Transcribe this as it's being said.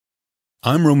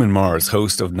I'm Roman Mars,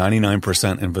 host of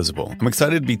 99% Invisible. I'm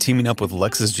excited to be teaming up with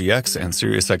Lexus GX and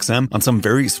SiriusXM on some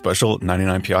very special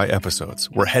 99PI episodes.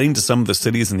 We're heading to some of the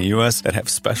cities in the U.S. that have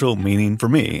special meaning for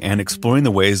me and exploring the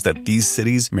ways that these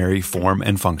cities marry form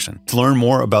and function. To learn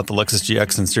more about the Lexus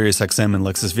GX and SiriusXM and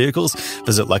Lexus vehicles,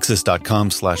 visit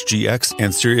lexus.com/GX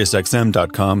and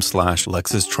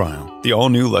SiriusXM.com/Lexus Trial. The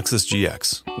all-new Lexus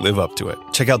GX. Live up to it.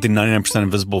 Check out the 99%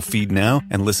 Invisible feed now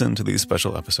and listen to these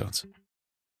special episodes.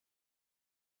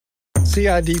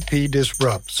 CIDP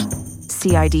disrupts.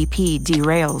 CIDP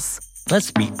derails.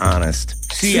 Let's be honest.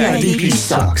 CIDP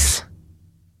sucks.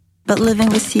 But living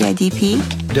with CIDP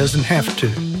Doesn't have to.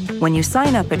 When you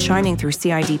sign up at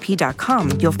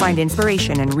shiningthroughcidp.com, you'll find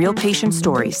inspiration and real patient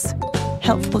stories.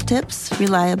 Helpful tips,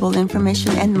 reliable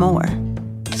information, and more.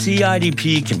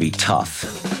 CIDP can be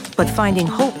tough. But finding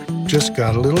hope. Just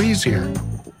got a little easier.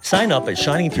 Sign up at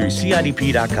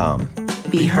shiningthroughcidp.com.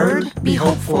 Be heard, be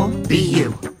hopeful, be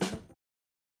you.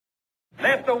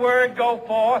 Let the word go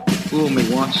forth. Fool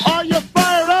me once. Are you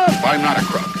fired up? I'm not a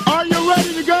crook. Are you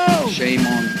ready to go? Shame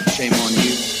on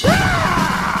you.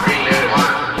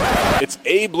 It's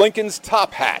Abe Lincoln's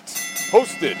Top Hat,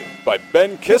 hosted by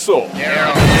Ben Kissel.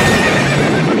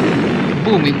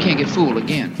 Fool me, we can't get fooled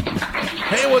again.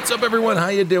 Hey, what's up, everyone? How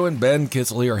you doing? Ben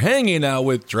Kissel here, hanging out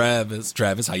with Travis.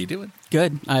 Travis, how you doing?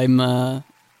 Good.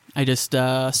 I just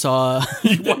saw...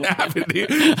 What happened here?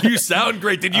 You sound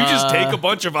great. Did you just take a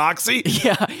bunch of Oxy?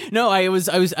 Yeah. No, I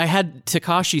had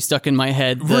Tekashi stuck in my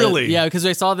head. Really? Yeah, because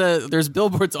I saw there's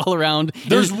billboards all around.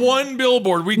 There's one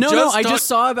billboard. I just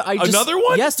saw... Another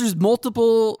one? Yes, there's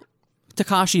multiple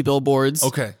Tekashi billboards.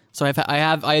 Okay. So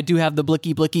I do have the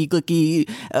blicky glicky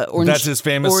orange. That's his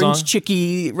famous orange song?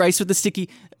 chicky rice with the sticky.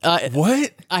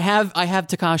 What? I have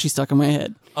Tekashi stuck in my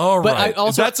head. All But right. I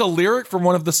also, That's a lyric from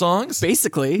one of the songs?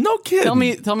 basically. No kidding. Tell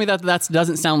me that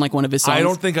doesn't sound like one of his songs. I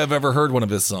don't think I've ever heard one of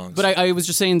his songs. But I was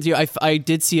just saying to you, I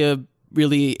did see a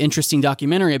really interesting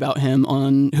documentary about him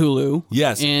on Hulu.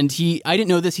 Yes. And I didn't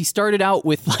know this. He started out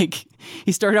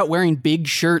wearing big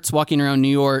shirts walking around New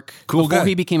York Cool before guy.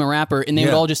 he became a rapper, and they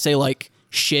would all just say like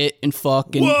shit and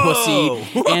fuck and pussy.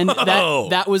 And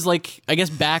that was like, I guess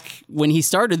back when he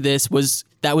started this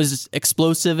that was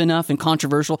explosive enough and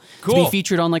controversial to be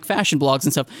featured on like fashion blogs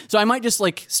and stuff. So I might just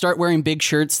like start wearing big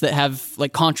shirts that have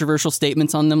like controversial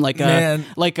statements on them, like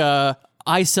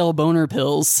I sell boner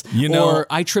pills, or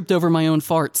I tripped over my own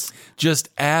farts. Just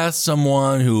as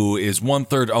someone who is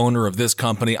 1/3 owner of this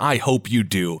company, I hope you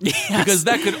do. Yes. Because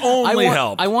that could only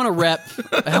help. I want to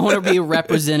I want to be a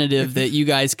representative that you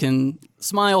guys can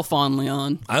smile fondly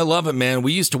on. I love it, man.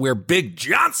 We used to wear Big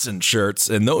Johnson shirts,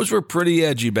 and those were pretty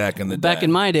edgy back in the day. Back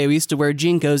in my day, we used to wear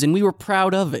Jinkos, and we were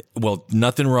proud of it. Well,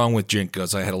 nothing wrong with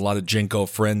Jinkos. I had a lot of Jinko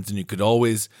friends, and you could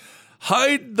always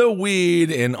hide the weed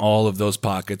in all of those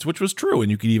pockets, which was true. And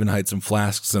you could even hide some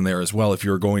flasks in there as well if you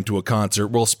were going to a concert.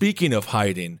 Well, speaking of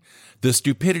hiding, the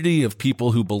stupidity of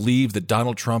people who believe that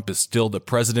Donald Trump is still the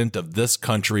president of this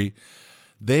country,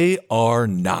 they are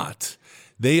not.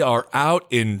 They are out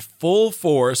in full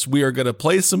force. We are going to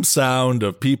play some sound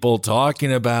of people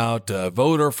talking about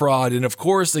voter fraud. And of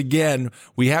course, again,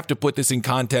 we have to put this in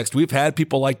context. We've had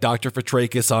people like Dr.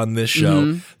 Petrakis on this show.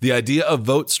 Mm-hmm. The idea of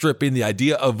vote stripping, the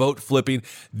idea of vote flipping,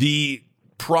 the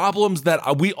problems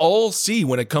that we all see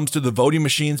when it comes to the voting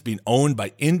machines being owned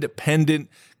by independent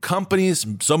companies.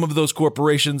 Some of those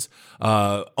corporations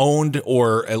owned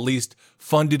or at least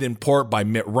funded in part by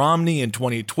Mitt Romney in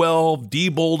 2012,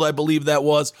 Diebold, I believe that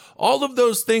was. All of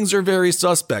those things are very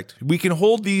suspect. We can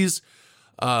hold these,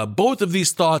 both of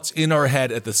these thoughts in our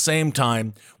head at the same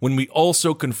time when we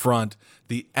also confront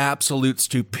the absolute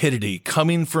stupidity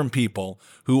coming from people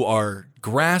who are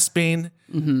grasping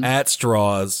at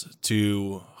straws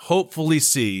to hopefully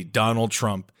see Donald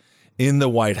Trump in the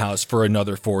White House for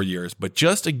another 4 years. But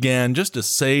just to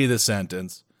say the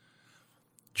sentence,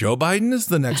 Joe Biden is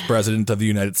the next president of the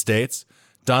United States.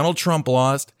 Donald Trump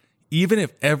lost. Even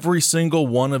if every single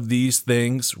one of these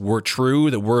things were true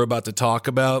that we're about to talk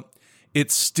about, it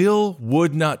still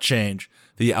would not change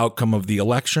the outcome of the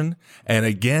election. And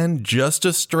again, just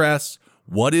to stress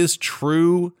what is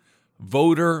true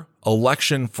voter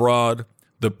election fraud,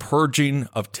 the purging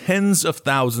of tens of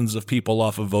thousands of people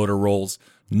off of voter rolls,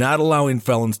 not allowing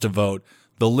felons to vote.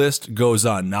 The list goes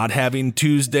on. Not having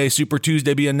Super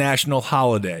Tuesday be a national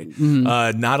holiday.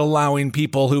 Not allowing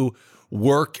people who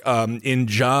work in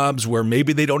jobs where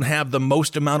maybe they don't have the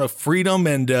most amount of freedom.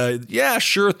 And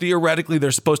theoretically, they're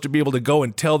supposed to be able to go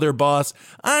and tell their boss,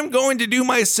 I'm going to do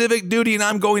my civic duty and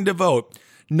I'm going to vote,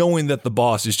 knowing that the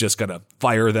boss is just going to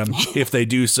fire them if they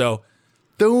do so.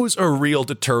 Those are real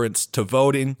deterrents to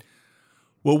voting.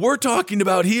 What we're talking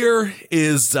about here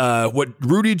is what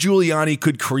Rudy Giuliani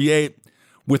could create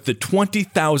with the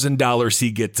 $20,000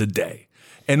 he gets a day.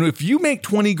 And if you make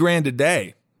 20 grand a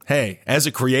day, hey, as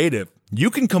a creative,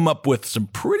 you can come up with some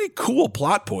pretty cool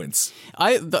plot points.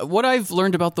 What I've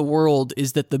learned about the world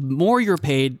is that the more you're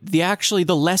paid,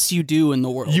 the less you do in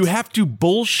the world. You have to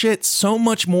bullshit so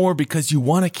much more because you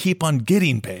want to keep on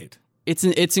getting paid.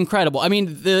 It's incredible. I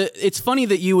mean, it's funny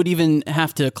that you would even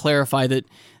have to clarify that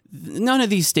none of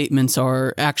these statements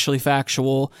are actually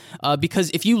factual, because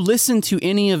if you listen to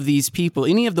any of these people,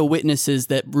 any of the witnesses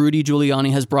that Rudy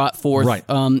Giuliani has brought forth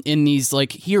in these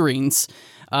like hearings,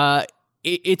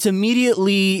 it's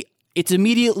immediately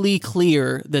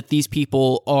clear that these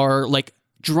people are like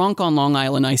drunk on Long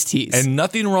Island iced teas. And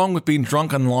nothing wrong with being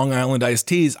drunk on Long Island iced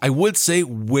teas. I would say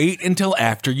wait until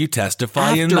after you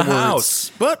testify in the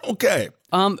House. But okay.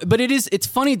 But it's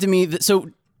funny to me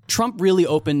that Trump really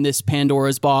opened this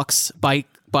Pandora's box by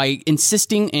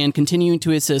insisting and continuing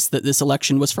to insist that this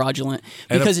election was fraudulent,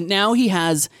 because now he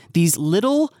has these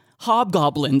little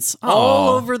hobgoblins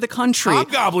all over the country.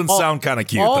 Hobgoblins sound kind of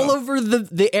cute, all though. over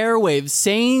the airwaves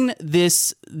saying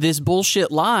this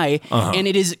bullshit lie, and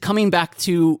it is coming back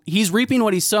to he's reaping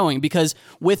what he's sowing, because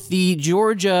with the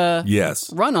Georgia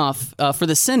runoff for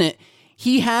the Senate,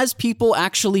 he has people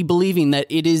actually believing that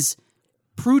it is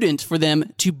prudent for them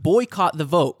to boycott the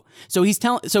vote. So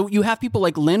so you have people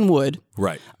like Lynn Wood,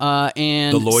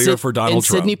 and the lawyer for Donald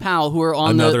Trump, Sidney Powell, who are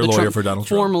on another the lawyer Trump, for Donald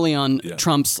Trump, formerly on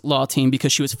Trump's law team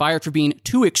because she was fired for being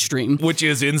too extreme, which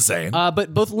is insane.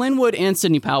 But both Lynn Wood and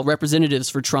Sidney Powell,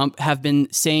 representatives for Trump, have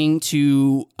been saying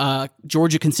to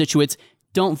Georgia constituents,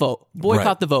 don't vote,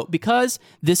 boycott the vote, because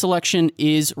this election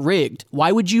is rigged.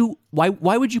 Why would you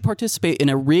participate in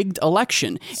a rigged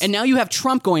election? And now you have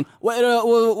Trump going,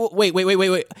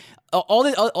 wait.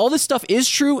 All this stuff is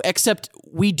true, except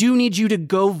we do need you to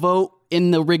go vote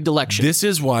in the rigged election. This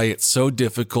is why it's so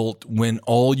difficult when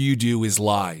all you do is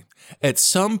lie. At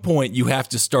some point, you have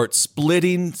to start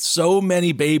splitting so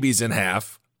many babies in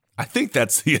half. I think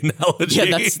that's the analogy.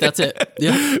 Yeah, that's it.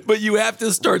 Yeah. But you have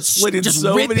to start splitting just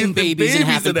so ripping many babies in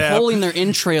half and pulling their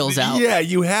entrails out. Yeah,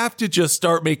 you have to just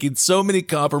start making so many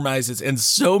compromises and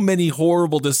so many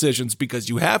horrible decisions because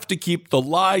you have to keep the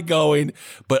lie going,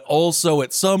 but also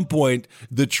at some point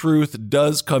the truth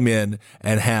does come in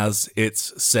and has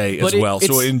its say as well.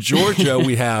 So in Georgia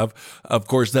we have, of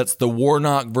course, that's the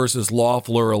Warnock versus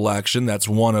Loeffler election. That's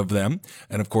one of them.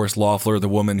 And of course, Loeffler, the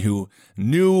woman who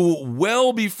knew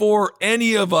well before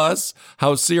any of us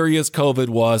how serious COVID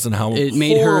was and how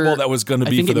horrible that was going to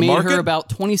be for the market. It made her about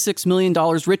 $26 million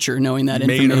richer knowing that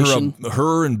information.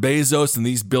 Her and Bezos and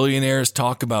these billionaires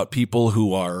talk about people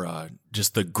who are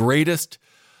just the greatest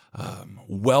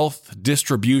wealth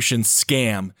distribution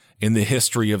scam in the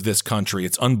history of this country.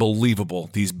 It's unbelievable,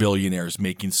 these billionaires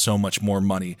making so much more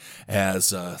money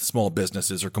as small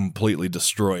businesses are completely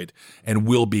destroyed and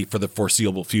will be for the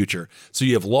foreseeable future. So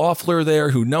you have Loeffler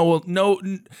there who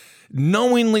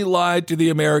knowingly lied to the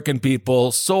American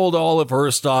people, sold all of her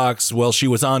stocks while she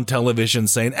was on television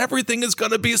saying everything is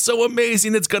going to be so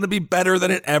amazing, it's going to be better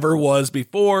than it ever was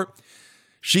before.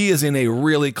 She is in a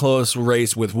really close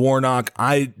race with Warnock.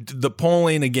 The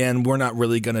polling, again, we're not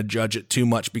really going to judge it too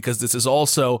much because this is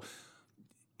also,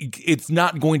 it's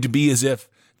not going to be as if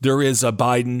there is a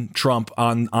Biden-Trump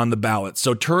on the ballot.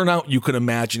 So turnout, you could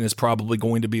imagine, is probably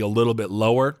going to be a little bit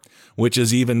lower, which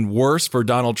is even worse for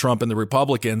Donald Trump and the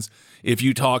Republicans. If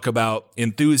you talk about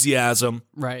enthusiasm,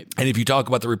 right, and if you talk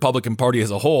about the Republican Party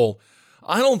as a whole,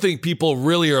 I don't think people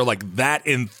really are like that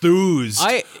enthused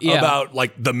about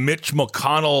like the Mitch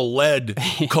McConnell-led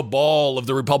cabal of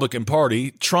the Republican Party.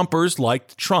 Trumpers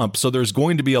liked Trump. So there's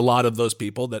going to be a lot of those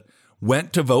people that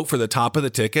went to vote for the top of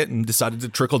the ticket and decided to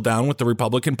trickle down with the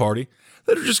Republican Party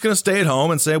that are just going to stay at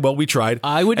home and say, well, we tried.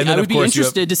 I would be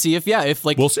interested to see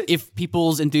if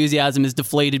people's enthusiasm is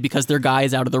deflated because their guy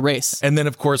is out of the race. And then,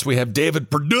 of course, we have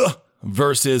David Perdue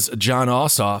versus Jon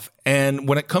Ossoff. And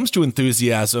when it comes to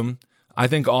enthusiasm, I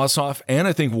think Ossoff and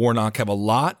I think Warnock have a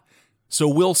lot. So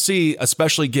we'll see,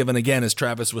 especially given, again, as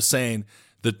Travis was saying,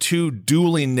 the two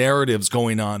dueling narratives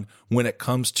going on when it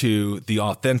comes to the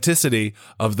authenticity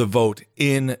of the vote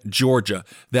in Georgia.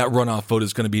 That runoff vote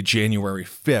is going to be January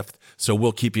 5th. So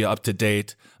we'll keep you up to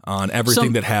date on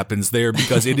everything that happens there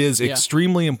because it is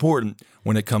extremely important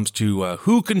when it comes to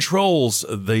who controls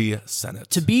the Senate.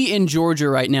 To be in Georgia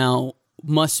right now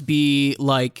must be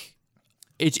like,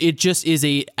 it just is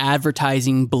a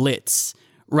advertising blitz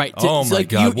Right. Oh my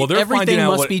God. Well, they're everything finding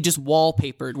out must what- be just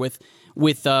wallpapered with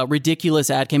ridiculous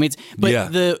ad campaigns. But Yeah.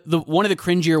 the one of the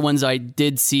cringier ones I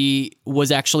did see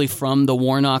was actually from the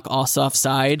Warnock Ossoff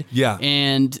side. Yeah.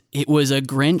 And it was a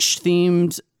Grinch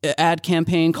themed ad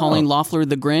campaign calling Loeffler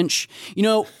the Grinch. You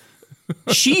know,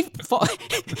 she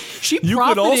You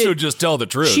could also just tell the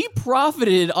truth. She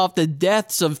profited off the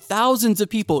deaths of thousands of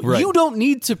people. Right. You don't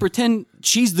need to pretend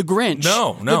she's the Grinch.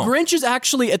 No. The Grinch is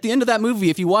actually, at the end of that movie,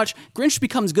 if you watch, Grinch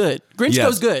becomes good. Grinch Yes.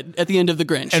 goes good at the end of the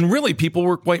Grinch. And really, people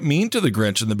were quite mean to the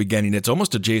Grinch in the beginning. It's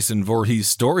almost a Jason Voorhees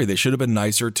story. They should have been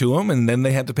nicer to him, and then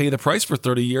they had to pay the price for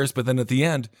 30 years. But then at the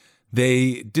end,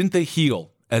 they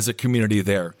heal as a community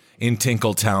there in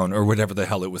Tinkletown or whatever the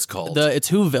hell it was called. It's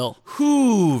Whoville.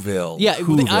 Whoville. Yeah,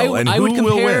 Whoville. And who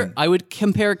will win? I would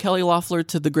compare Kelly Loeffler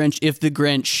to the Grinch if the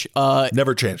Grinch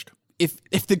Never changed.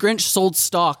 If the Grinch sold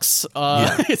stocks,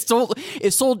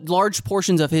 it sold large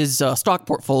portions of his stock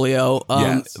portfolio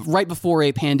Yes. right before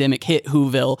a pandemic hit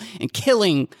Whoville and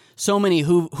killing so many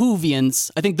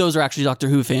Whovians. I think those are actually Doctor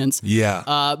Who fans.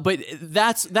 Yeah. But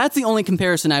that's the only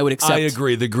comparison I would accept. I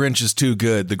agree. The Grinch is too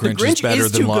good. The Grinch is better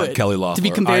too than good Kelly Loeffler. to be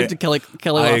compared to Kelly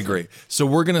Loeffler. I agree. So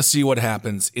we're going to see what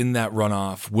happens in that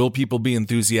runoff. Will people be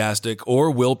enthusiastic, or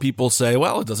will people say,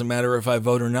 well, it doesn't matter if I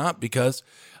vote or not because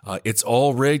it's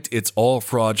all rigged, it's all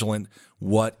fraudulent.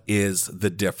 What is the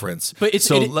difference? But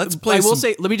let's play.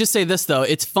 Let me just say this though.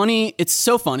 It's funny. It's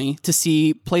so funny to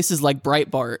see places like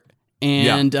Breitbart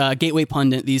and Gateway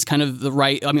Pundit. These kind of the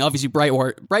right. I mean, obviously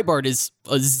Breitbart is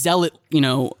a zealot.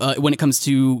 When it comes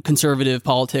to conservative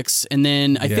politics, and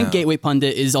then I think Gateway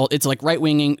Pundit is all. It's like right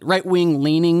wing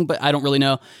leaning, but I don't really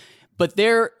know. But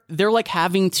they're like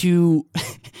having to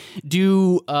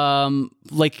do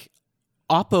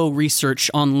Oppo research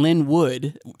on Lynn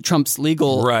Wood, Trump's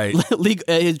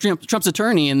Trump's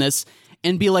attorney in this,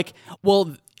 and be like,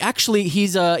 well, actually,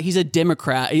 he's a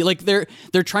Democrat. Like they're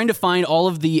trying to find all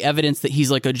of the evidence that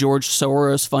he's like a George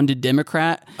Soros funded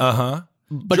Democrat.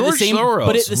 But at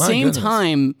the same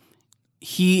time,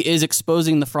 he is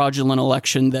exposing the fraudulent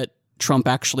election that Trump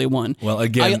actually won. Well,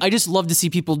 again, I just love to see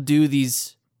people do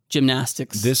these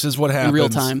gymnastics. This is what happens in real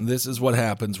time. This is what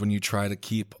happens when you try to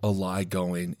keep a lie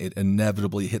going. It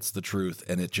inevitably hits the truth,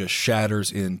 and it just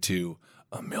shatters into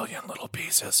a million little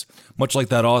pieces. Much like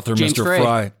that author, James Mr.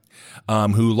 Fry,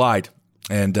 who lied.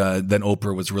 And then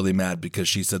Oprah was really mad because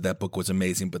she said that book was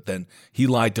amazing, but then he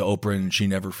lied to Oprah and she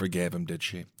never forgave him, did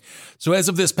she? So as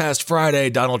of this past Friday,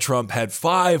 Donald Trump had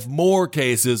 5 more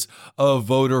cases of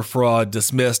voter fraud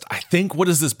dismissed. I think, what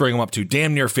does this bring him up to?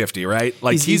 Damn near 50, right?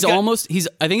 Like I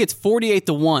think it's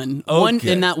 48-1.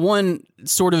 Okay. And that one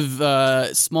sort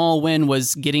of small win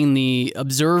was getting the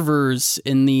observers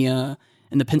in the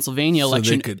Pennsylvania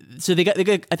election.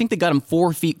 I think they got him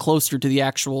 4 feet closer to the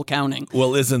actual counting.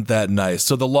 Well, isn't that nice?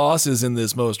 So the loss is in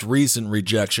this most recent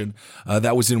rejection.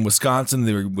 That was in Wisconsin.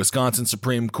 The Wisconsin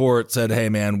Supreme Court said, hey,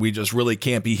 man, we just really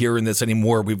can't be hearing this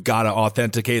anymore. We've got to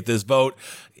authenticate this vote.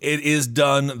 It is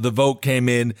done. The vote came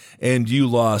in and you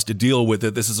lost. To deal with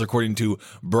it. This is according to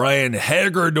Brian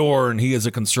Hagedorn. He is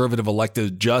a conservative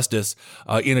elected justice.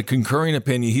 In a concurring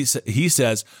opinion, he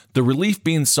says the relief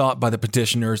being sought by the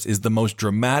petitioners is the most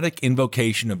dramatic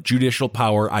invocation of judicial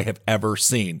power I have ever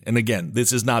seen. And again,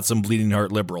 this is not some bleeding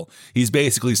heart liberal. He's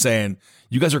basically saying,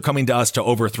 you guys are coming to us to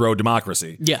overthrow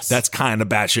democracy. Yes. That's kind of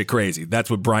batshit crazy.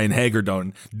 That's what Brian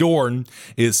Hagedorn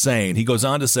is saying. He goes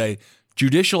on to say,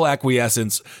 judicial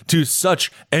acquiescence to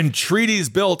such entreaties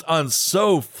built on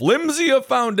so flimsy a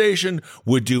foundation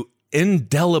would do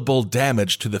indelible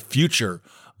damage to the future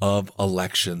of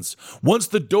elections. Once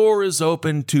the door is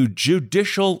open to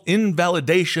judicial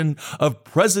invalidation of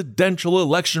presidential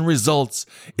election results,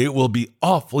 it will be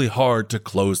awfully hard to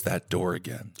close that door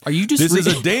again. This is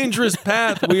a dangerous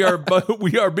path we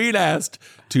are being asked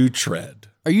to tread.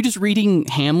 Are you just reading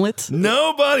Hamlet?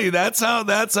 Nobody. That's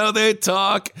how they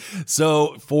talk.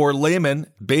 So for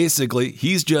layman, basically,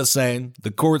 he's just saying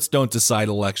the courts don't decide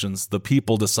elections. The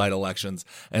people decide elections.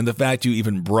 And the fact you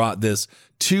even brought this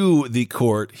to the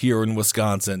court here in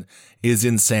Wisconsin is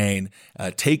insane.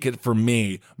 Take it from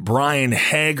me, Brian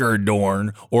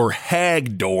Hagedorn or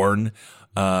Hagedorn.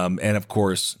 And of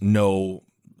course, no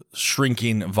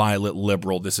shrinking violet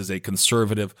liberal. This is a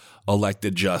conservative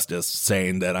elected justice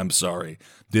saying that I'm sorry.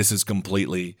 This is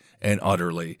completely and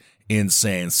utterly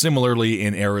insane. Similarly,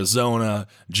 in Arizona,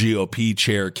 GOP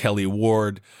chair Kelly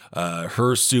Ward,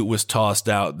 her suit was tossed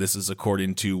out. This is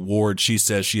according to Ward. She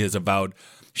says she has vowed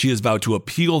to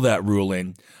appeal that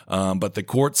ruling, but the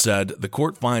court said the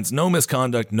court finds no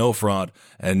misconduct, no fraud,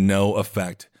 and no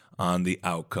effect on the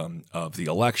outcome of the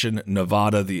election.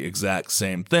 Nevada, the exact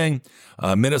same thing.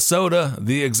 Minnesota,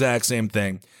 the exact same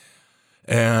thing.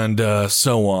 and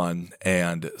so on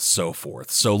and so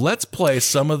forth. So let's play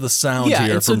some of the sound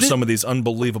here from some of these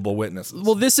unbelievable witnesses.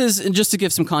 Well, this is, and just to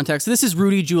give some context, this is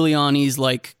Rudy Giuliani's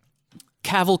like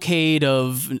cavalcade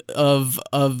of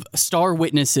star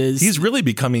witnesses. He's really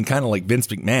becoming kind of like Vince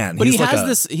McMahon. But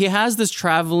he has this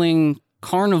traveling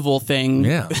carnival thing.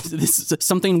 Yeah. This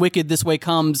something wicked this way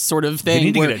comes sort of thing. You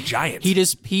need to get a giant.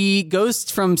 He goes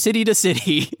from city to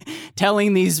city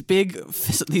telling these big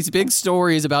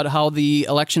stories about how the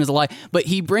election is a lie, but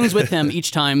he brings with him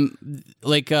each time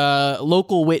like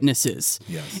local witnesses.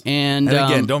 Yes. And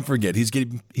again, don't forget he's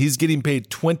getting paid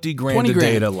 $20,000 a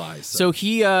day to lie. So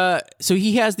he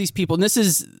has these people, and this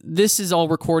is all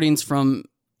recordings from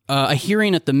a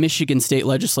hearing at the Michigan State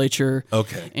Legislature.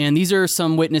 Okay. And these are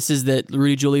some witnesses that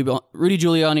Rudy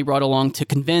Giuliani brought along to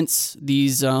convince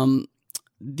these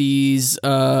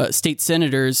state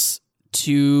senators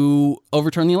to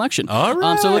overturn the election. All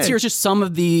right. So let's hear just some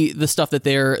of the stuff that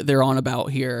they're on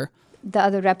about here. The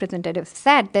other representative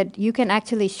said that you can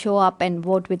actually show up and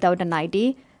vote without an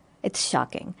ID. It's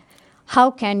shocking.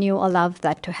 How can you allow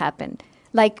that to happen?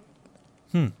 Like,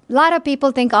 a lot of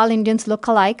people think all Indians look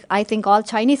alike. I think all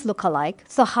Chinese look alike.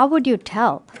 So how would you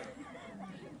tell?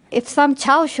 If some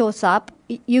Chow shows up,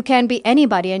 you can be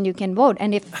anybody and you can vote.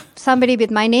 And if somebody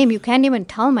with my name, you can't even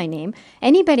tell my name.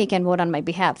 Anybody can vote on my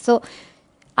behalf. So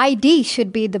ID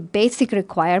should be the basic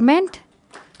requirement.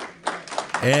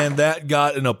 And that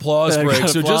got an applause break.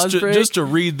 So just to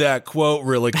read that quote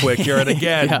really quick here, and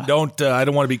again, I don't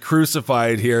want to be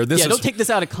crucified here. Don't take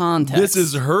this out of context. This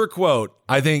is her quote.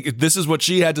 I think this is what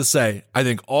she had to say. I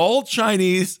think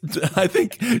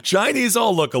Chinese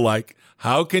all look alike.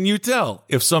 How can you tell?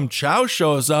 If some Chow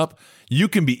shows up, you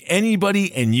can be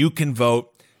anybody and you can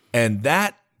vote. And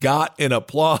that got an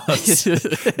applause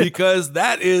because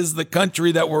that is the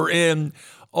country that we're in.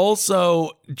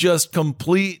 Also, just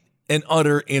complete and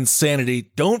utter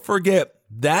insanity. Don't forget,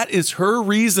 that is her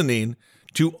reasoning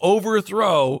to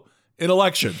overthrow an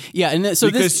election. Yeah, and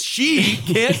because she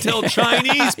can't tell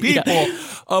Chinese people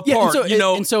apart.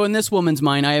 And so in this woman's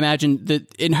mind, I imagine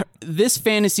that in this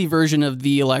fantasy version of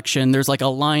the election, there's like a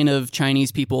line of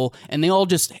Chinese people, and they all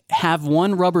just have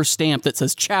one rubber stamp that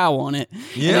says Chow on it,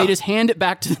 and they just hand it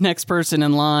back to the next person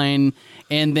in line.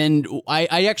 And then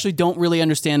I actually don't really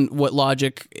understand what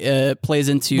logic plays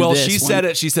into this. Well, she said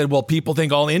it. She said, well, people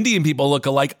think all Indian people look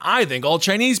alike. I think all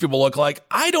Chinese people look alike.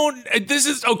 I don't. This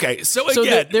is okay. So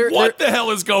again, what the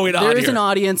hell is going on here? There is an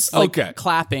audience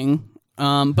clapping.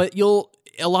 But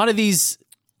a lot of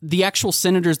the actual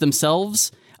senators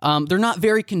themselves, they're not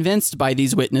very convinced by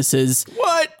these witnesses.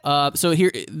 What? So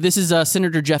this is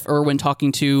Senator Jeff Irwin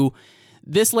talking to.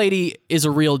 This lady is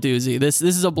a real doozy. This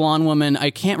is a blonde woman.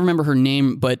 I can't remember her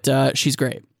name, but she's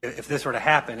great. If this were to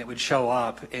happen, it would show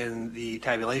up in the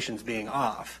tabulations being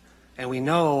off. And we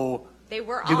know... They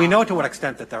were off. Do we know to what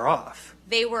extent that they're off?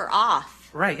 They were off.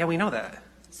 Right, yeah, we know that.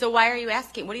 So why are you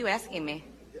asking? What are you asking me?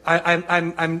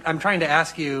 I'm trying to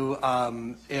ask you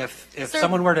if Sir,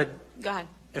 someone were to... Go ahead.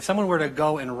 If someone were to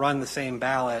go and run the same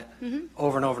ballot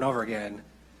over and over and over again,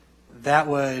 that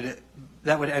would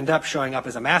end up showing up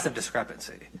as a massive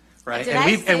discrepancy, right?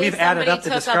 And we've added up the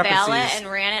took a discrepancies. ballot and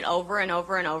ran it over and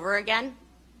over and over again?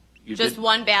 Just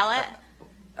one ballot?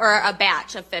 Or a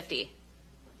batch of 50?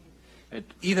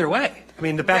 Either way. I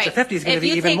mean, the batch of 50 is going to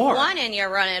be even more. If you take one and you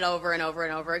run it over and over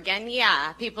and over again,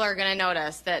 yeah, people are going to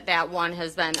notice that one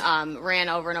has been ran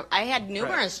over and over. I had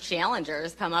numerous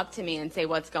challengers come up to me and say,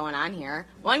 what's going on here?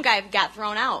 One guy got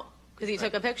thrown out because he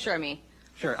took a picture of me.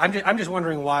 Sure. I'm just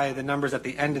wondering why the numbers at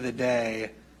the end of the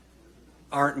day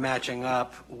aren't matching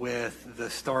up with the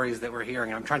stories that we're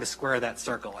hearing. I'm trying to square that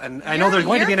circle. And I know there's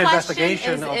going to be an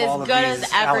investigation of all of these allegations.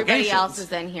 As good as everybody else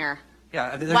is in here.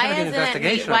 Yeah, there's going to be an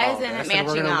investigation of all of this, and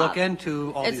we're going to look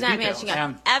into all these details. It's not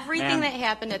matching up. Everything that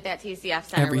happened at that TCF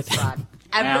Center was fraud.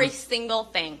 Every single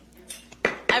thing.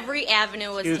 Every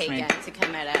avenue was taken to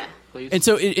commit it. And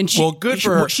so, good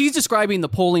for her. She's describing the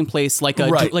polling place like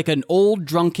an old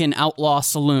drunken outlaw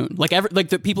saloon. Like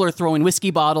the people are throwing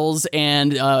whiskey bottles,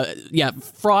 and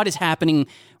fraud is happening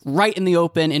right in the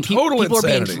open, and people are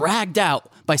being dragged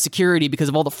out by security because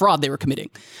of all the fraud they were committing.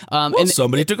 And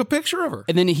somebody took a picture of her.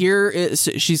 And then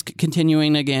she's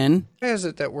continuing again. Why is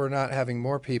it that we're not having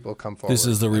more people come forward? This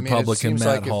is the Republican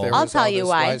Matt Hall. I'll tell you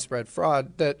why. Widespread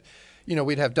fraud that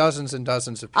we'd have dozens and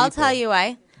dozens of people. I'll tell you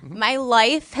why. My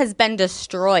life has been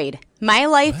destroyed. My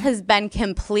life has been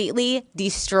completely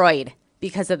destroyed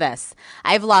because of this.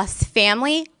 I've lost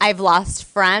family. I've lost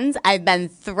friends. I've been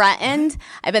threatened.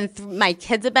 My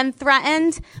kids have been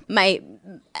threatened.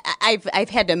 I've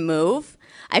had to move.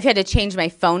 I've had to change my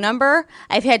phone number.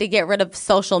 I've had to get rid of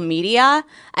social media.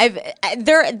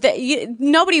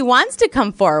 Nobody wants to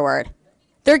come forward.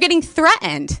 They're getting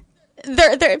threatened.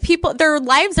 Their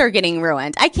lives are getting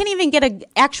ruined. I can't even get an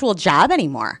actual job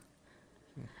anymore.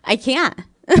 I can't.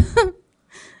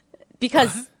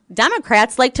 Because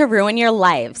Democrats like to ruin your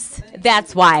lives.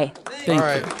 That's why. Thank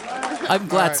you. I'm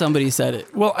glad somebody said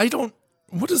it. Well,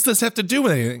 what does this have to do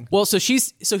with anything? Well,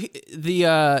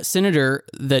 the senator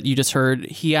that you just heard,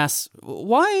 he asked,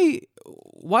 why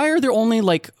are there only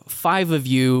like 5 of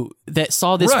you that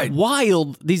saw this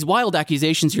these wild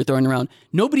accusations you're throwing around?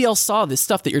 Nobody else saw this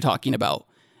stuff that you're talking about.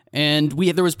 And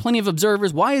there was plenty of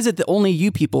observers. Why is it that only you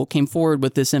people came forward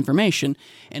with this information?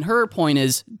 And her point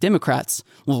is, Democrats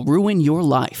will ruin your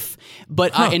life.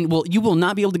 But you will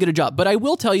not be able to get a job. But I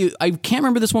will tell you, I can't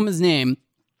remember this woman's name,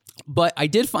 but I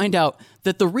did find out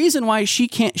that the reason why she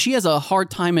has a hard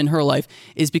time in her life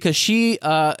is because she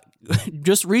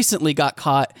just recently got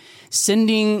caught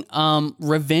sending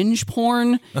revenge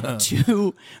porn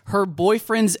to her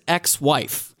boyfriend's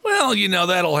ex-wife. Well,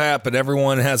 that'll happen.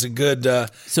 Everyone has a good.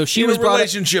 So she was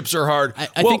relationships are hard.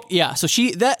 I think, yeah. So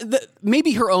she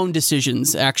maybe her own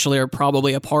decisions actually are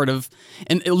probably a part of,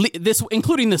 and this,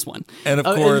 including this one, and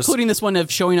of course, including this one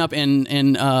of showing up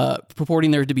and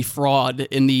purporting there to be fraud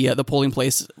in the polling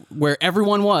place where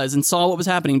everyone was and saw what was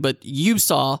happening, but you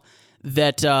saw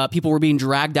that people were being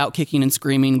dragged out, kicking and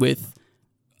screaming with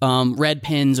red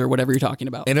pins or whatever you're talking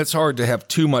about. And it's hard to have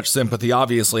too much sympathy.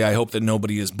 Obviously, I hope that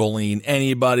nobody is bullying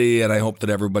anybody, and I hope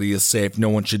that everybody is safe. No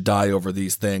one should die over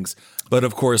these things. But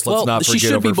of course, let's not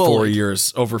forget over 4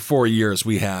 years. Over 4 years,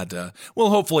 we had.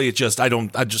 Hopefully, it's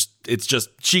just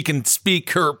she can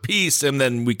speak her piece, and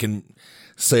then we can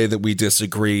say that we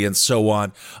disagree and so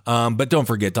on. But don't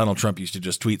forget, Donald Trump used to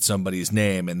just tweet somebody's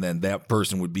name and then that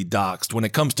person would be doxxed. When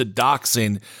it comes to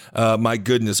doxing, my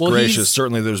goodness gracious,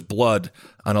 certainly there's blood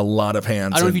on a lot of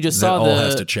hands. I don't know if you just saw all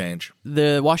has to change.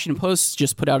 The Washington Post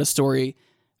just put out a story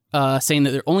saying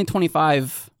that there are only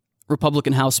 25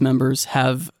 Republican House members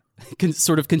have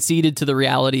sort of conceded to the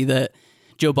reality that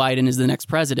Joe Biden is the next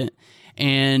president.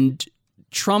 And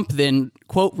Trump then,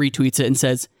 quote, retweets it and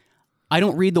says, I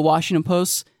don't read the Washington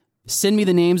Post. Send me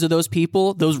the names of those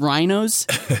people, those rhinos.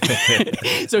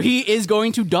 So he is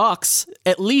going to dox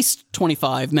at least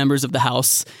 25 members of the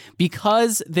House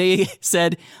because they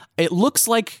said it looks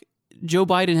like Joe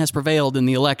Biden has prevailed in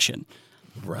the election.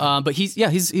 Right. But he's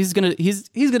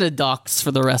gonna dox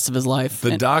for the rest of his life.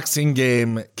 The doxing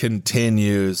game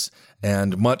continues.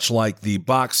 And much like the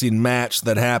boxing match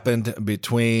that happened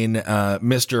between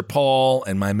Mr. Paul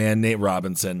and my man Nate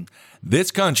Robinson,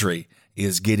 this country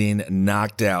is getting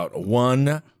knocked out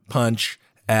one punch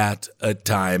at a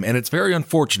time. And it's very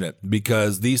unfortunate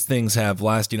because these things have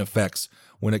lasting effects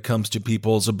when it comes to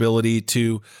people's ability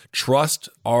to trust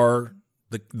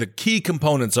the key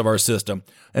components of our system.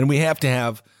 And we have to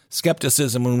have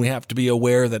skepticism and we have to be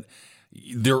aware that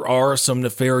there are some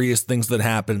nefarious things that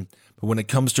happen. But when it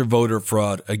comes to voter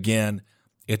fraud, again,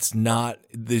 it's not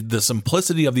the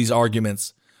simplicity of these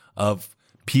arguments of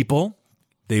people.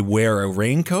 They wear a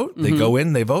raincoat, they go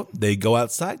in, they vote, they go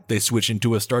outside, they switch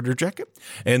into a starter jacket,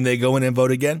 and they go in and vote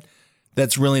again.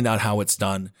 That's really not how it's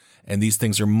done. And these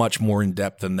things are much more in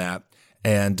depth than that.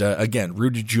 And again,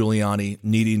 Rudy Giuliani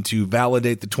needing to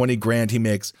validate the $20,000 he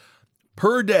makes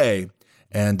per day.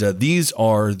 And these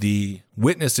are the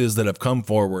witnesses that have come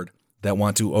forward that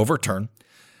want to overturn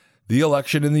the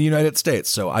election in the United States.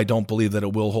 So I don't believe that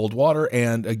it will hold water.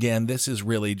 And again, this is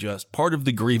really just part of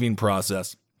the grieving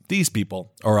process. These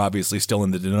people are obviously still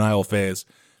in the denial phase.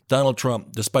 Donald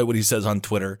Trump, despite what he says on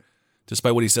Twitter,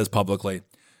 despite what he says publicly,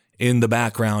 in the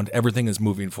background, everything is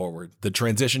moving forward. The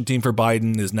transition team for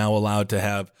Biden is now allowed to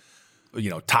have,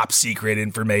 top secret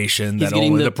information that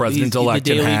only the president-elect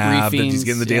can have. That he's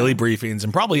getting the daily briefings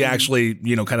and probably actually,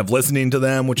 kind of listening to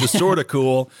them, which is sort of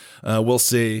cool. We'll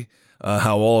see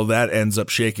how all of that ends up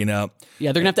shaking up.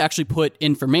 Yeah, they're going to have to actually put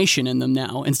information in them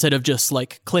now instead of just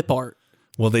like clip art.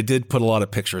 Well, they did put a lot of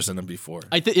pictures in them before.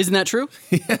 Isn't that true?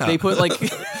 Yeah. They put like...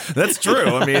 That's true.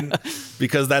 I mean,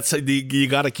 because you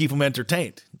got to keep them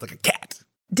entertained. Like a cat.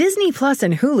 Disney Plus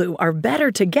and Hulu are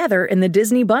better together in the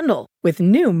Disney Bundle with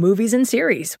new movies and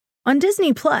series. On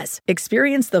Disney Plus,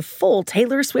 experience the full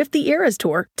Taylor Swift The Eras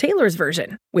Tour, Taylor's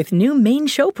version, with new main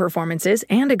show performances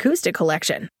and acoustic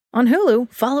collection. On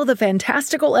Hulu, follow the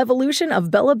fantastical evolution of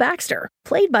Bella Baxter,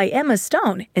 played by Emma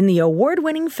Stone in the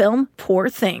award-winning film Poor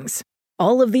Things.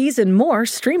 All of these and more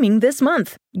streaming this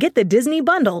month. Get the Disney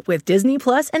Bundle with Disney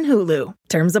Plus and Hulu.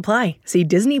 Terms apply. See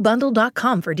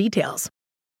DisneyBundle.com for details.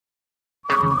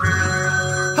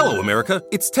 Hello, America.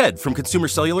 It's Ted from Consumer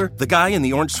Cellular, the guy in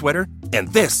the orange sweater, and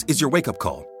this is your wake-up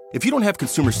call. If you don't have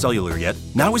Consumer Cellular yet,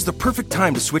 now is the perfect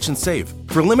time to switch and save.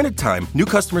 For a limited time, new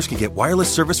customers can get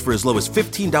wireless service for as low as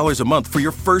 $15 a month for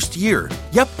your first year.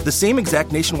 Yep, the same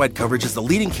exact nationwide coverage as the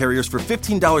leading carriers for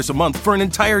 $15 a month for an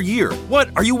entire year.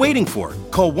 What are you waiting for?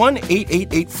 Call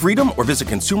 1-888-FREEDOM or visit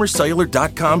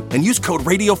consumercellular.com and use code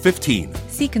RADIO15.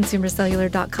 See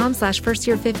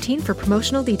consumercellular.com/firstyear15 for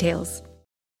promotional details.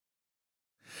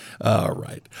 All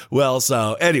right. Well,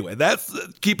 so anyway, that's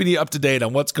keeping you up to date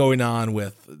on what's going on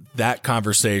with that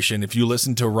conversation. If you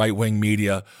listen to right-wing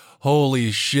media, holy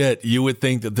shit, you would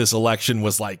think that this election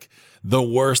was like the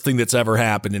worst thing that's ever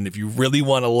happened. And if you really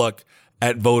want to look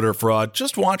at voter fraud,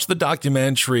 just watch the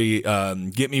documentary,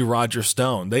 Get Me Roger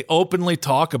Stone. They openly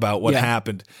talk about what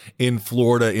happened in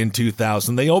Florida in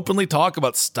 2000. They openly talk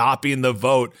about stopping the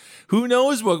vote. Who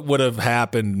knows what would have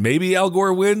happened? Maybe Al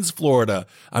Gore wins Florida.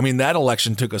 I mean, that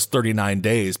election took us 39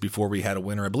 days before we had a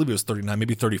winner. I believe it was 39,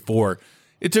 maybe 34.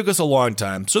 It took us a long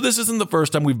time. So this isn't the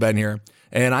first time we've been here.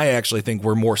 And I actually think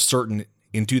we're more certain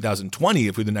in 2020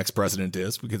 if who the next president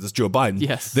is, because it's Joe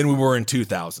Biden, than we were in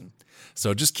 2000.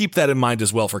 So just keep that in mind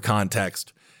as well for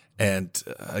context. And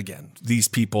again, these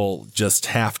people just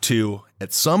have to,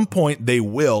 at some point, they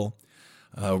will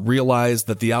realize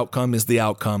that the outcome is the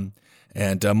outcome.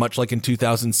 And much like in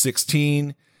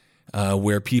 2016,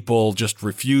 where people just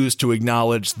refused to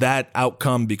acknowledge that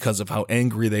outcome because of how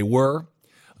angry they were.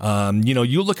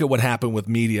 You look at what happened with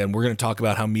media, and we're going to talk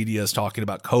about how media is talking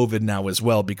about COVID now as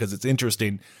well, because it's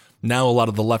interesting. Now a lot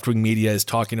of the left-wing media is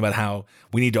talking about how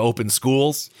we need to open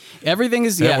schools. Everything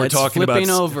is, it's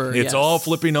flipping over. It's all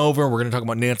flipping over. We're going to talk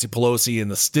about Nancy Pelosi and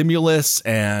the stimulus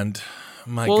and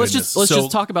my goodness. Let's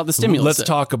just talk about the stimulus. Let's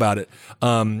talk about it.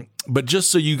 But just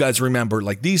so you guys remember,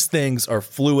 like, these things are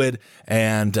fluid,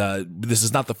 and this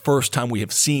is not the first time we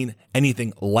have seen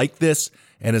anything like this.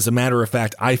 And as a matter of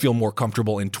fact, I feel more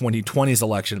comfortable in 2020's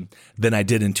election than I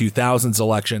did in 2000's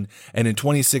election. And in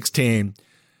 2016,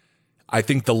 I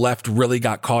think the left really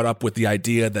got caught up with the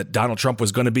idea that Donald Trump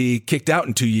was going to be kicked out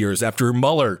in 2 years after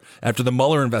the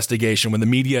Mueller investigation, when the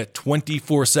media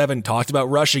 24/7 talked about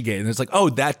Russiagate. And it's like, oh,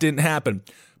 that didn't happen.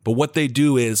 But what they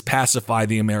do is pacify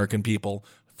the American people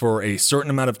for a certain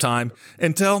amount of time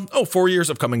until, 4 years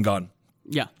have come and gone.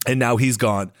 Yeah. And now he's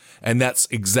gone. And that's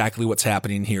exactly what's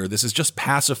happening here. This is just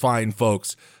pacifying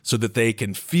folks so that they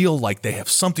can feel like they have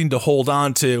something to hold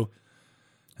on to.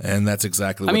 And that's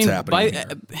exactly what's happening here.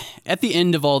 At the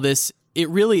end of all this, it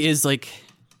really is like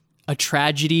a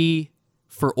tragedy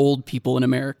for old people in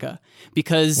America,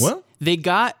 because they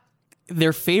got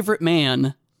their favorite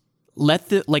man, left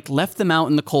them out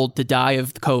in the cold to die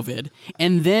of COVID,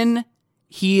 and then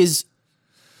he's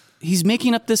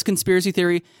making up this conspiracy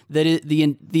theory that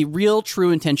the real true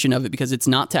intention of it, because it's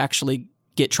not to actually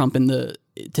get Trump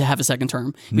to have a second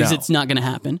term, because it's not going to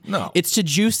happen. No. It's to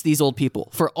juice these old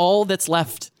people for all that's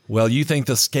left. Well, you think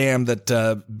the scam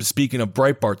that, speaking of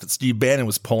Breitbart, that Steve Bannon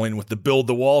was pulling with the Build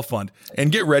the Wall Fund,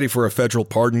 and get ready for a federal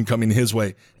pardon coming his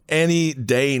way any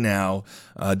day now.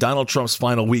 Donald Trump's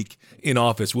final week in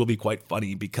office will be quite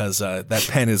funny, because that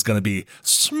pen is going to be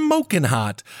smoking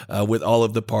hot with all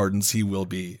of the pardons he will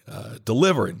be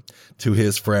delivering to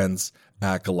his friends,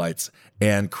 acolytes,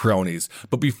 and cronies.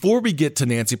 But before we get to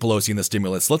Nancy Pelosi and the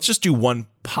stimulus, let's just do one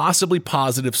possibly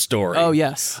positive story. Oh,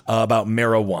 yes. About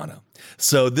marijuana.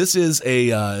 So this is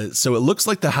so it looks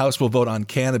like the House will vote on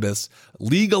cannabis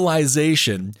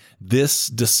legalization this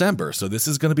December. So this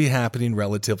is going to be happening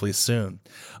relatively soon.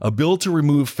 A bill to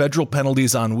remove federal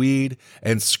penalties on weed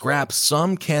and scrap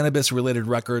some cannabis-related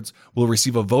records will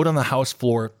receive a vote on the House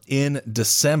floor in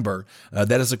December.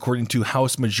 That is according to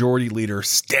House Majority Leader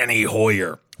Steny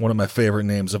Hoyer, one of my favorite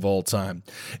names of all time.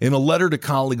 In a letter to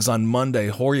colleagues on Monday,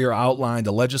 Hoyer outlined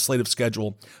a legislative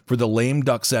schedule for the lame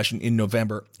duck session in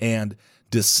November and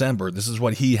December. This is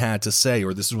what he had to say,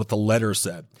 or this is what the letter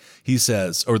said. He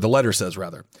says, or the letter says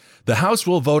rather, the House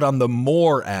will vote on the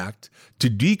MORE Act to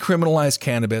decriminalize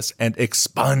cannabis and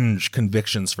expunge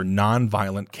convictions for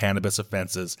nonviolent cannabis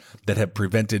offenses that have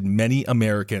prevented many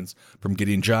Americans from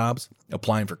getting jobs,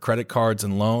 applying for credit cards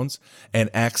and loans, and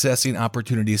accessing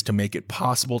opportunities to make it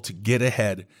possible to get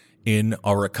ahead in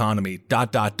our economy. ...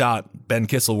 Ben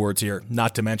Kissel words here,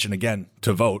 not to mention, again,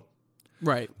 to vote.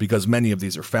 Right. Because many of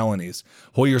these are felonies.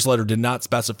 Hoyer's letter did not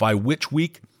specify which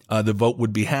week the vote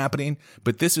would be happening,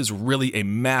 but this is really a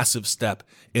massive step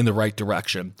in the right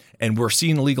direction. And we're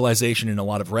seeing legalization in a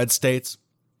lot of red states.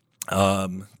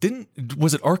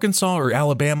 Was it Arkansas or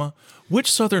Alabama?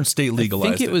 Which southern state legalized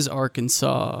it? I think it was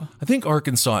Arkansas. I think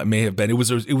Arkansas it may have been. It was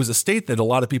a state that a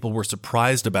lot of people were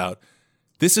surprised about.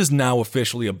 This is now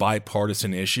officially a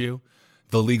bipartisan issue.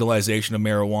 the legalization of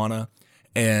marijuana.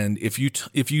 And if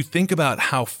you think about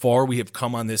how far we have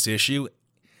come on this issue,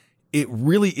 it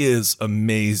really is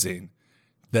amazing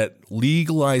that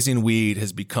legalizing weed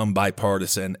has become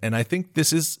bipartisan. And I think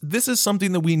this is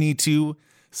something that we need to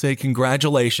say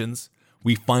congratulations.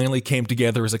 We finally came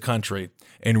together as a country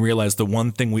and realized the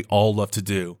one thing we all love to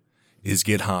do is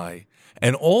get high.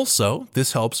 And also,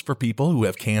 this helps for people who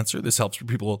have cancer. This helps for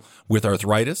people with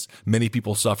arthritis. Many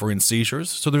people suffer in seizures.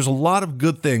 So there's a lot of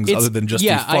good things other than just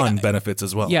the fun benefits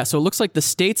as well. Yeah, so it looks like the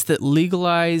states that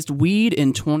legalized weed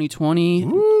in 2020,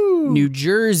 New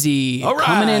Jersey,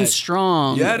 coming in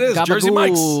strong. Yeah, it is. Gabagool, Jersey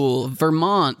Mike's.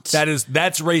 Vermont.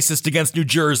 That's racist against New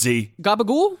Jersey.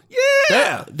 Gabagool?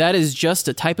 Yeah. That is just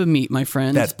a type of meat, my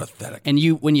friend. That's pathetic. And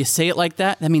when you say it like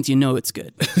that means you know it's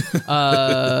good.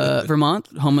 Vermont,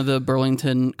 home of the Burlington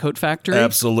Coat Factory.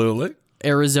 Absolutely.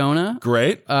 Arizona.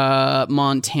 Great.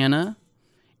 Montana.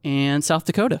 And South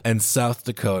Dakota.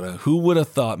 Who would have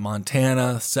thought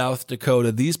Montana, South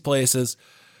Dakota, these places,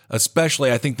 especially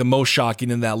I think the most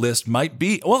shocking in that list might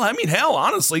be, well, I mean, hell,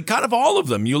 honestly, kind of all of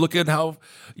them. You look at how,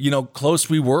 close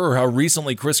we were, how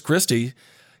recently Chris Christie,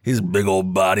 his big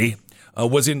old body,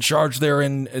 was in charge there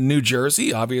in New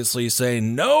Jersey, obviously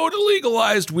saying no to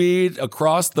legalized weed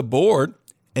across the board.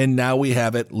 And now we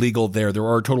have it legal there. There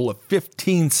are a total of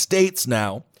 15 states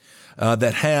now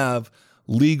that have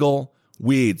legal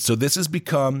weed. So this has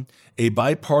become a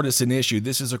bipartisan issue.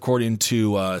 This is according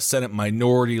to Senate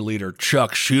Minority Leader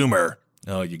Chuck Schumer.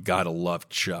 Oh, you gotta love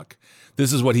Chuck.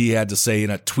 This is what he had to say in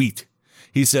a tweet.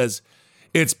 He says,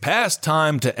 "It's past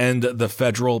time to end the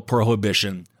federal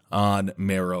prohibition on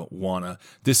marijuana."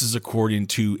 This is according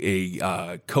to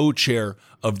a co-chair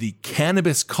of the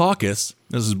Cannabis Caucus.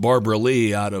 This is Barbara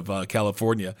Lee out of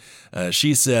California.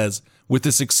 She says, "With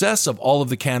the success of all of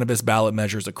the cannabis ballot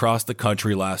measures across the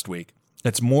country last week,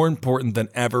 it's more important than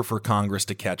ever for Congress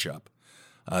to catch up."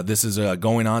 This is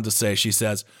going on to say, she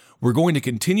says, "We're going to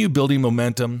continue building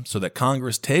momentum so that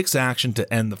Congress takes action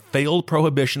to end the failed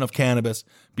prohibition of cannabis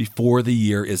before the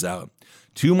year is out.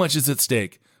 Too much is at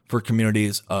stake for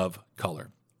communities of color."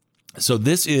 So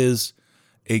this is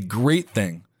a great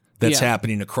thing that's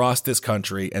happening across this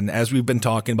country. And as we've been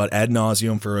talking about ad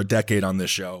nauseum for a decade on this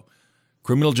show,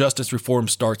 criminal justice reform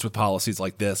starts with policies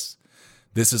like this.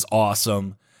 This is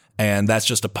awesome. And that's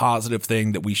just a positive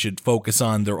thing that we should focus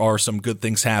on. There are some good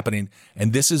things happening.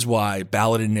 And this is why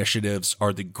ballot initiatives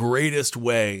are the greatest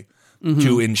way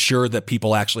to ensure that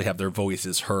people actually have their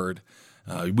voices heard.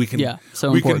 We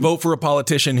can vote for a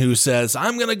politician who says,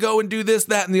 "I'm going to go and do this,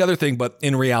 that, and the other thing." But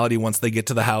in reality, once they get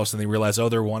to the House and they realize, oh,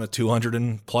 they're one of 200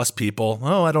 and plus people.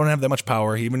 Oh, I don't have that much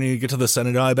power. Even when you get to the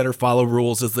Senate, I better follow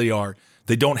rules as they are.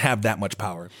 They don't have that much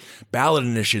power. Ballot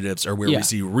initiatives are where we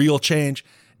see real change.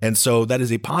 And so that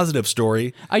is a positive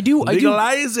story.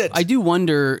 Legalize it. I do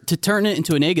wonder, to turn it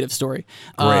into a negative story.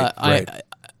 Great.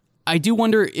 I do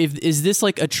wonder is this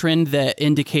like a trend that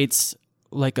indicates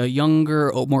like a younger,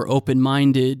 more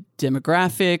open-minded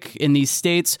demographic in these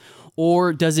states,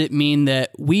 or does it mean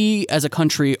that we as a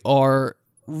country are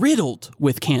riddled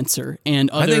with cancer and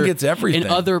other, I think it's everything.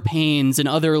 And other pains and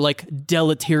other like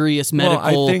deleterious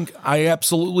medical. Well, I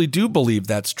absolutely do believe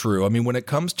that's true. I mean, when it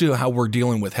comes to how we're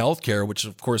dealing with healthcare, which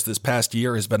of course this past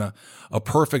year has been a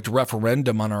perfect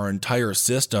referendum on our entire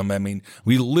system. I mean,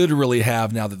 we literally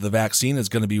have, now that the vaccine is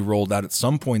going to be rolled out at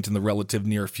some point in the relative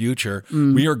near future,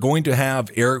 we are going to have,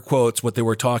 air quotes, what they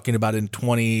were talking about in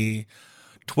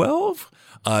 2012.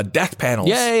 Death panels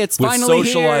it's with finally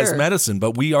socialized here. medicine,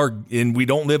 but we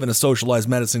don't live in a socialized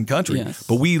medicine country,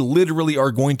 but we literally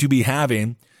are going to be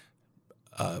having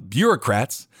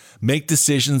bureaucrats make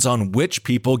decisions on which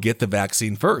people get the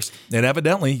vaccine first. And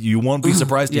evidently, you won't be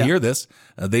surprised to hear this.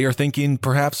 They are thinking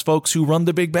perhaps folks who run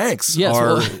the big banks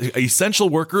are essential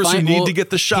workers who need to get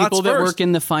the shots people first. That work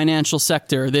in the financial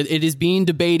sector. That it is being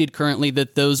debated currently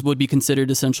that those would be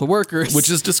considered essential workers. Which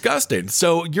is disgusting.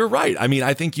 So you're right. I mean,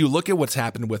 I think you look at what's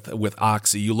happened with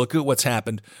Oxy. You look at what's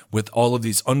happened with all of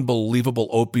these unbelievable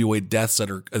opioid deaths that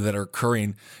are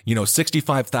occurring,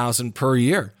 65,000 per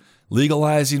year.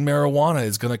 Legalizing marijuana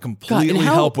is going to completely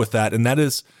help with that. And that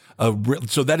is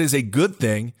that is a good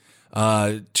thing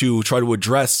to try to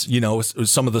address,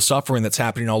 some of the suffering that's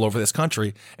happening all over this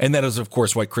country. And that is, of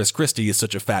course, why Chris Christie is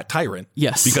such a fat tyrant.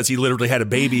 Yes. Because he literally had a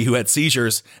baby who had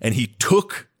seizures and he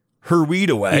took her weed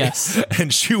away. Yes.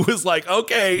 And she was like,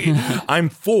 "Okay, I'm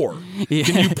 4. Yeah.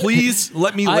 Can you please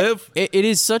let me live?"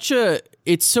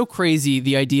 It's so crazy,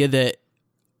 the idea that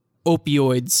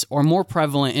opioids are more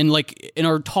prevalent and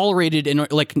are tolerated and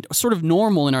sort of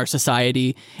normal in our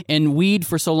society, and weed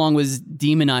for so long was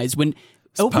demonized when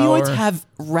opioids have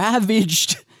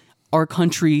ravaged our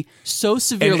country so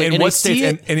severely. And what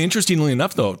state? And interestingly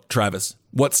enough, though, Travis,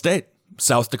 what state?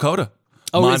 South Dakota.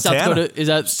 Oh, Montana. South Dakota, is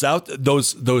that South?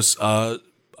 Those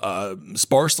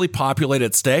sparsely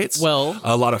populated states. Well,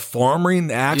 a lot of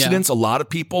farming accidents. A lot of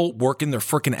people working their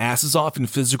freaking asses off in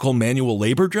physical manual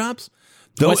labor jobs.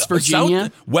 West Virginia.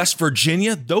 West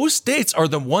Virginia. Those states are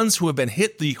the ones who have been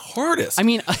hit the hardest. I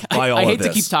mean, I hate to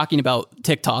keep talking about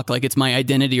TikTok like it's my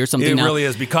identity or something. It really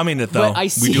is becoming it, though.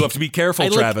 We do have to be careful,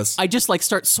 Travis. I just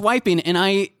start swiping, and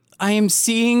I am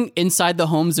seeing inside the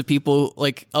homes of people,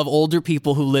 of older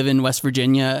people who live in West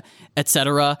Virginia,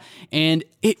 etc. And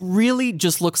it really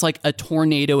just looks like a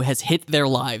tornado has hit their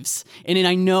lives. And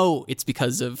I know it's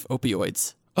because of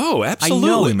opioids. Oh,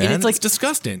 absolutely, man. And it's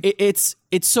disgusting. It's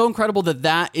so incredible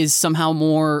that is somehow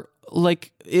more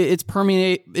it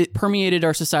permeated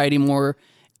our society more,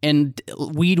 and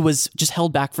weed was just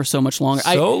held back for so much longer.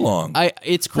 Long.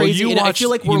 It's crazy. I feel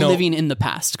like we're living in the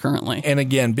past currently. And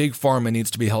again, Big Pharma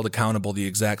needs to be held accountable the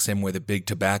exact same way that Big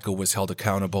Tobacco was held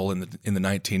accountable in the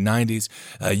 1990s.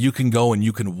 You can go and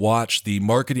you can watch the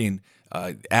marketing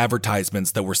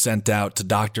advertisements that were sent out to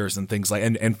doctors and things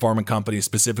and pharma companies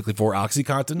specifically for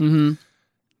OxyContin. Mm-hmm.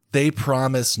 They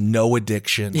promise no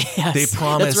addiction. Yes, they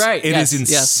promise. That's right. It is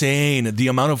insane. Yes. The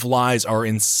amount of lies are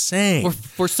insane.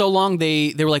 For so long,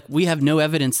 they were like, we have no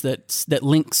evidence that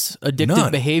links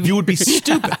addictive behavior. You would be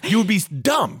stupid. You would be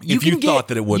dumb if you thought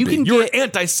that it would be. You're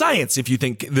anti-science if you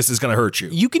think this is going to hurt you.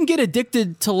 You can get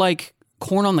addicted to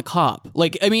corn on the cob.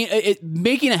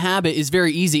 Making a habit is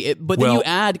very easy, but then you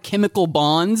add chemical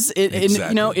bonds.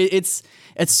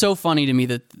 It's so funny to me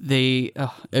that they.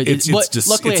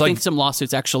 Luckily, I think some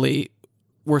lawsuits actually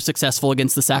were successful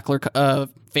against the Sackler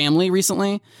family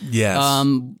recently. Yes,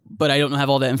 but I don't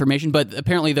have all that information. But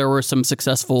apparently, there were some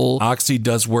successful. Oxy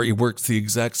does work. It works the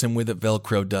exact same way that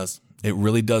Velcro does. It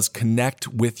really does connect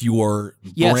with your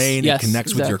brain. It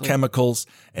connects with your chemicals,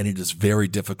 and it is very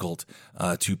difficult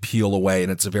to peel away,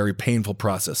 and it's a very painful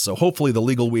process. So hopefully the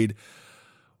legal weed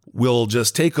will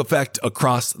just take effect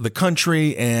across the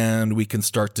country, and we can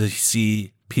start to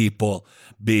see people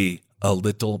be a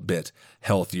little bit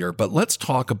healthier. But let's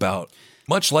talk about,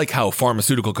 much like how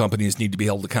pharmaceutical companies need to be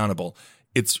held accountable,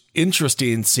 it's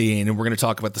interesting seeing, and we're going to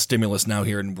talk about the stimulus now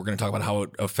here, and we're going to talk about how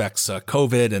it affects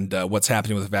COVID and what's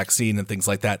happening with the vaccine and things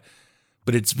like that.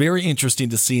 But it's very interesting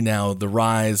to see now the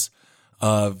rise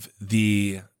of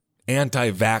the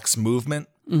anti-vax movement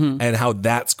and how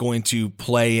that's going to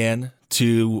play in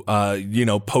to,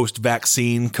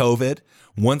 post-vaccine COVID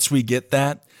once we get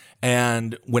that.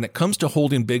 And when it comes to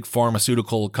holding big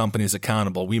pharmaceutical companies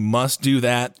accountable, we must do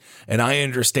that. And I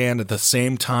understand at the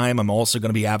same time, I'm also going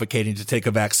to be advocating to take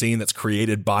a vaccine that's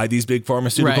created by these big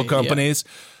pharmaceutical companies.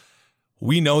 Yeah.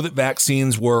 We know that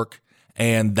vaccines work,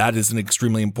 and that is an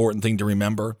extremely important thing to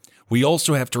remember. We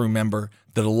also have to remember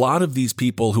that a lot of these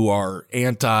people who are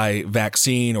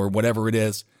anti-vaccine or whatever it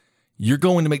is, you're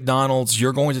going to McDonald's,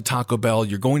 you're going to Taco Bell,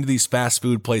 you're going to these fast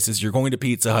food places, you're going to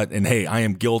Pizza Hut, and hey, I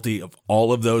am guilty of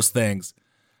all of those things.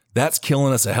 That's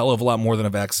killing us a hell of a lot more than a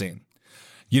vaccine.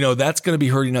 That's going to be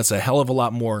hurting us a hell of a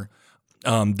lot more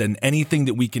than anything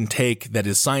that we can take that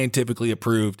is scientifically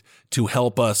approved to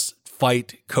help us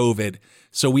fight COVID.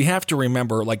 So we have to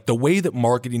remember, the way that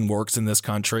marketing works in this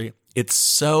country, it's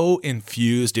so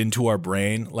infused into our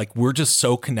brain. We're just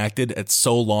so connected at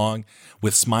so long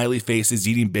with smiley faces,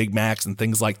 eating Big Macs and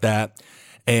things like that.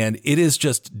 And it is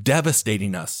just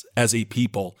devastating us as a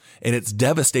people, and it's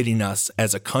devastating us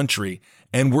as a country.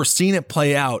 And we're seeing it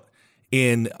play out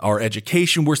in our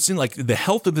education. We're seeing the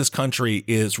health of this country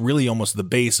is really almost the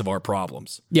base of our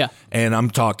problems. Yeah. And I'm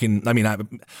talking,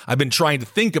 I've been trying to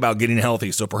think about getting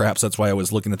healthy. So perhaps that's why I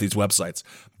was looking at these websites,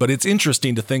 but it's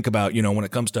interesting to think about, when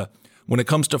it comes to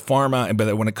pharma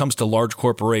and when it comes to large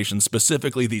corporations,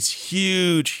 specifically these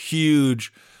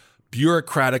huge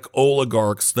bureaucratic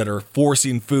oligarchs that are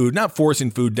not forcing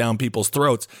food down people's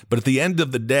throats, but at the end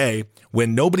of the day,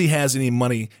 when nobody has any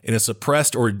money in a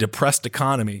suppressed or depressed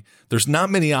economy, there's not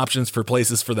many options for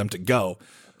places for them to go.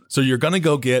 So you're going to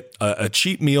go get a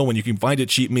cheap meal when you can find a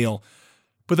cheap meal.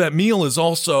 But that meal is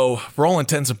also, for all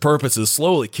intents and purposes,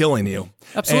 slowly killing you.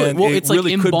 Absolutely. And it's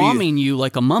really embalming you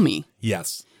like a mummy.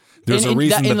 Yes. There's a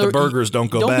reason that the burgers don't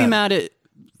go bad. Don't be mad at,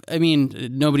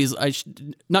 nobody's,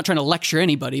 not trying to lecture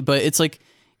anybody, but it's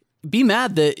be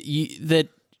mad that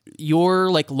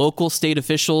your local state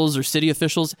officials or city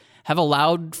officials have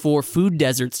allowed for food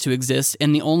deserts to exist,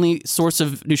 and the only source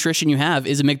of nutrition you have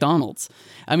is a McDonald's.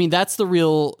 That's the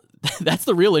real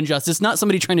injustice. Not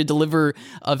somebody trying to deliver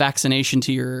a vaccination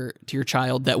to your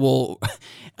child that will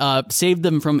save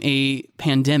them from a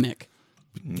pandemic.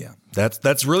 Yeah,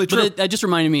 that's really true. But that just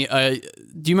reminded me.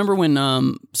 Do you remember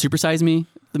when Super Size Me?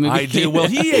 The movie I do. Well,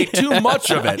 he ate too much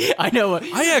of it. I know.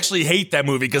 I actually hate that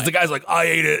movie because the guy's like, I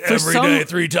ate it every day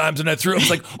 3 times and I threw it. It's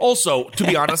like, also, to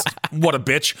be honest, what a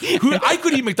bitch. I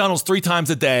could eat McDonald's 3 times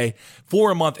a day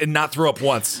for a month and not throw up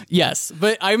once. Yes,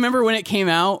 but I remember when it came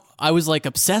out, I was like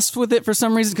obsessed with it for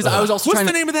some reason because I was also What's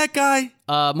the name of that guy?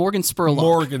 Morgan Spurlock.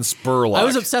 Morgan Spurlock. I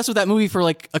was obsessed with that movie for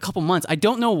like a couple months. I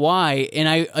don't know why, and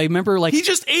I remember like he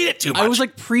just ate it too much. I was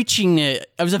like preaching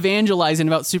it. I was evangelizing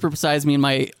about Super Size Me in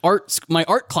my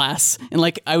art class, and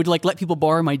like I would like let people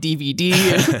borrow my DVD.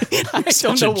 I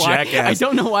don't know why. Jackass. I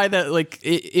don't know why that like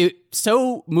it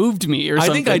so moved me or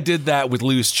something. I think I did that with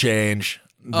Loose Change.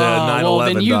 The 9/11 well,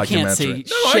 then you documentary. can't say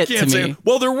No, shit I can't to say me. it.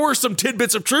 Well, there were some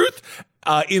tidbits of truth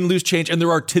in Loose Change, and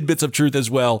there are tidbits of truth as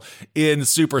well in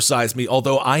Super Size Me.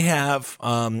 Although I have,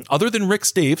 other than Rick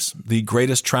Steves, the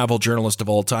greatest travel journalist of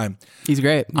all time, he's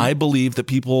great. I believe that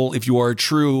people, if you are a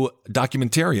true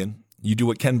documentarian, you do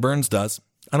what Ken Burns does.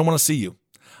 I don't want to see you.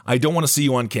 I don't want to see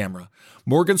you on camera.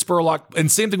 Morgan Spurlock,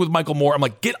 and same thing with Michael Moore. I'm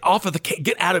like, get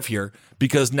out of here,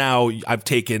 because now I've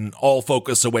taken all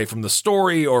focus away from the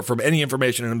story or from any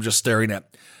information, and I'm just staring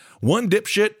at one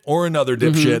dipshit or another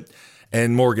dipshit.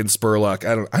 And Morgan Spurlock,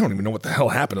 I don't even know what the hell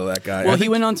happened to that guy. Well, he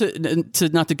went on to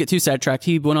not to get too sidetracked.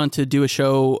 He went on to do a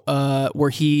show where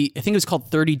I think it was called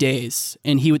 30 Days,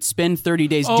 and he would spend 30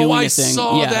 days doing a thing. I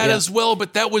saw that as well,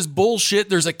 but that was bullshit.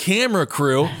 There's a camera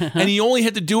crew, and he only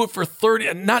had to do it for 30.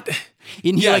 And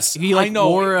he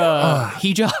wore a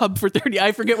hijab for 30.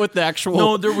 I forget what the actual.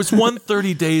 No, there was one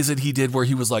 30 days that he did where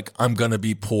he was like, I'm gonna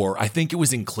be poor. I think it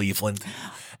was in Cleveland.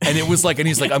 And it was like, and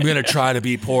he's like, I'm going to try to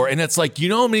be poor. And it's like, you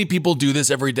know how many people do this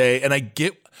every day? And I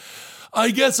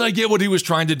guess I get what he was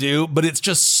trying to do, but it's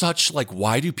just such like,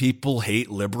 why do people hate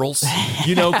liberals?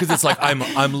 You know, because it's like,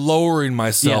 I'm lowering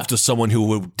myself to someone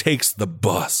who takes the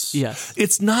bus. Yes.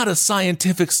 It's not a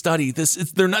scientific study.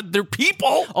 They're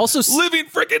people also living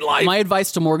freaking life. My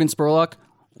advice to Morgan Spurlock,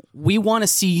 we want to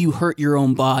see you hurt your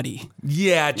own body.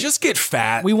 Yeah, just get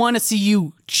fat. We want to see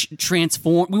you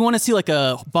transform. We want to see like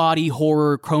a body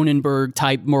horror Cronenberg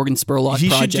type Morgan Spurlock He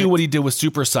project. should do what he did with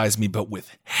Super Size Me, but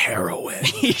with heroin.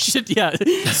 He should,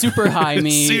 super high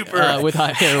me with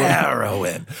high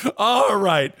heroin. All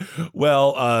right.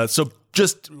 Well, so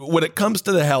just when it comes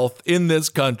to the health in this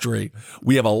country,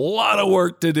 we have a lot of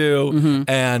work to do.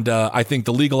 And I think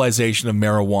the legalization of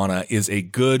marijuana is a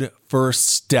good first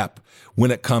step when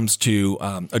it comes to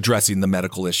addressing the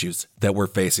medical issues that we're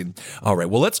facing. All right,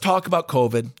 well, let's talk about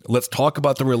COVID. Let's talk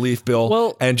about the relief bill.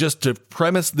 Well, and just to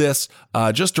premise this,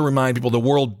 just to remind people,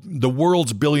 the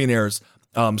world's billionaires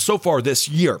so far this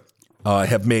year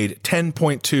have made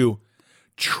 $10.2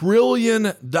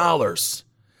 trillion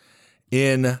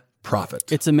in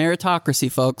profit. It's a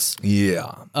meritocracy, folks.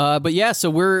 Yeah. But yeah,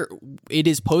 so it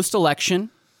is post-election.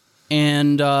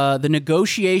 And the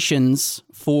negotiations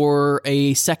for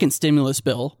a second stimulus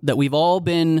bill that we've all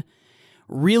been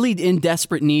really in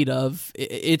desperate need of,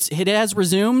 it has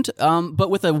resumed, but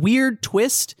with a weird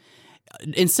twist.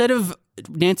 Instead of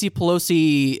Nancy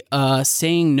Pelosi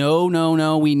saying,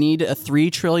 no, we need a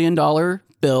 $3 trillion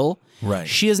bill, right?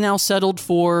 She has now settled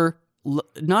for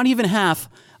not even half,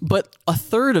 but a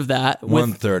third of that.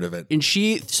 1/3 of it. And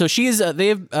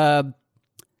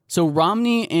So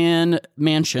Romney and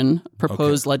Manchin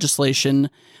proposed legislation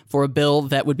for a bill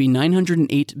that would be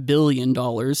 $908 billion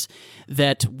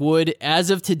that would, as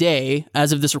of today,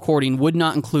 as of this recording, would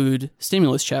not include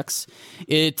stimulus checks.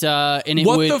 It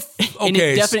skimps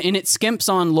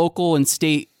on local and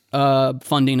state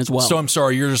funding as well. So I'm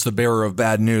sorry, you're just the bearer of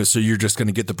bad news, so you're just going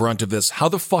to get the brunt of this. How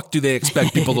the fuck do they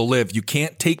expect people to live? You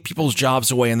can't take people's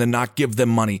jobs away and then not give them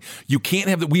money. You can't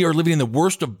have that. We are living in the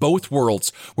worst of both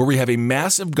worlds, where we have a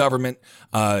massive government,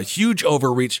 huge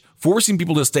overreach, forcing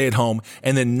people to stay at home,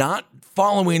 and then not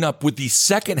following up with the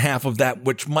second half of that,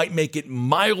 which might make it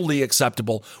mildly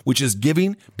acceptable, which is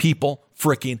giving people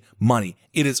freaking money.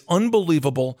 It is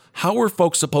unbelievable. How are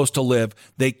folks supposed to live?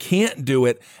 They can't do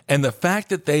it. And the fact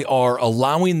that they are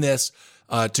allowing this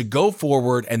to go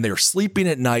forward and they're sleeping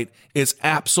at night is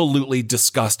absolutely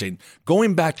disgusting.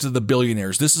 Going back to the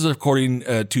billionaires, this is according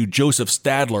to Joseph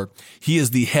Stadler. He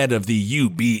is the head of the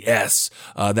UBS.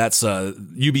 That's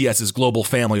UBS's Global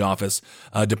Family Office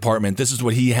department. This is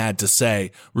what he had to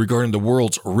say regarding the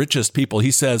world's richest people.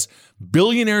 He says,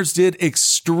 billionaires did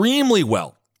extremely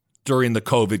well during the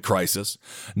COVID crisis.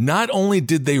 Not only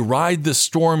did they ride the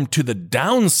storm to the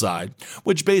downside,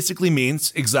 which basically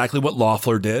means exactly what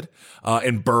Loeffler did,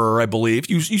 and Burr, I believe.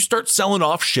 You start selling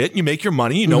off shit, you make your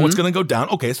money, you know what's going to go down.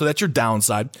 Okay, so that's your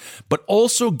downside, but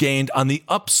also gained on the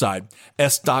upside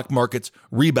as stock markets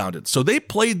rebounded. So they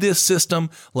played this system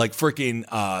like freaking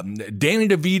Danny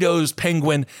DeVito's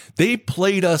Penguin. They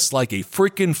played us like a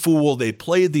freaking fool. They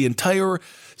played the entire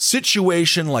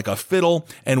situation like a fiddle,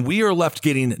 and we are left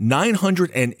getting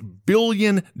 $900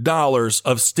 billion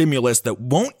of stimulus that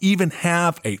won't even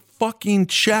have a fucking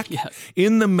check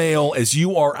in the mail as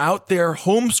you are out there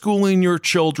homeschooling your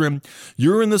children.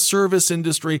 You're in the service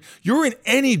industry. You're in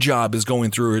any job is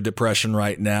going through a depression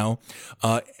right now.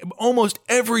 Almost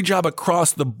every job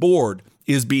across the board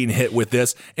is being hit with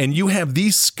this, and you have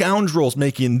these scoundrels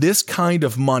making this kind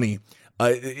of money.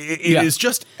 It is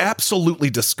just absolutely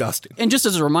disgusting. And just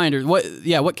as a reminder,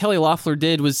 what Kelly Loeffler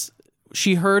did was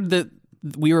she heard that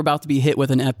we were about to be hit with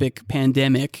an epic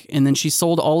pandemic, and then she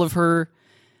sold all of her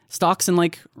stocks in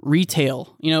like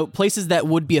retail, places that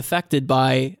would be affected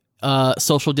by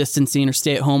social distancing or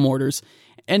stay-at-home orders,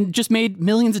 and just made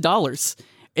millions of dollars.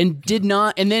 And did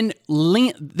not, and then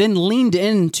leaned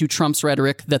into Trump's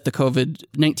rhetoric that the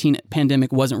COVID-19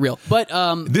 pandemic wasn't real. But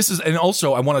this is, and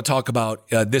also I want to talk about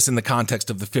this in the context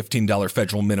of the $15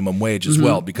 federal minimum wage as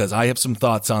well, because I have some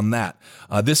thoughts on that.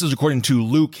 This is according to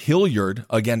Luke Hilliard,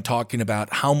 again talking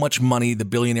about how much money the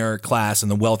billionaire class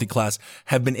and the wealthy class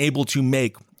have been able to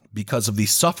make because of the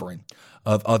suffering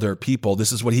of other people.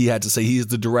 This is what he had to say. He is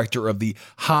the director of the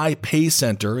High Pay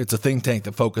Center. It's a think tank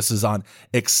that focuses on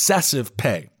excessive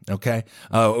pay. Okay,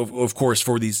 of course,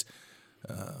 for these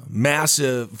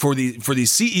for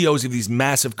these CEOs of these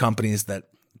massive companies that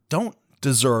don't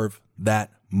deserve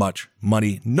that much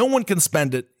money. No one can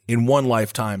spend it in one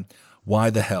lifetime. Why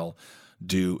the hell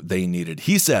do they need it?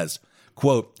 He says,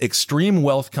 quote, extreme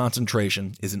wealth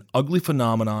concentration is an ugly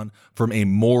phenomenon from a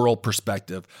moral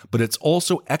perspective, but it's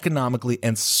also economically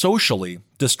and socially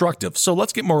destructive. So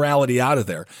let's get morality out of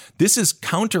there. This is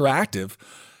counteractive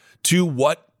to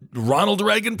what Ronald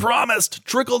Reagan promised,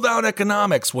 trickle-down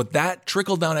economics. What that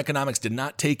trickle-down economics did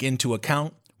not take into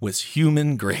account was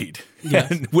human greed. Yes.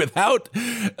 And without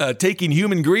taking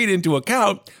human greed into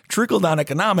account, trickle-down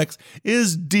economics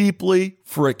is deeply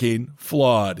freaking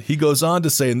flawed. He goes on to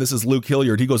say, and this is Luke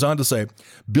Hilliard, he goes on to say,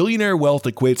 billionaire wealth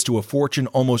equates to a fortune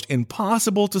almost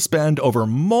impossible to spend over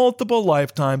multiple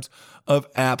lifetimes of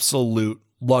absolute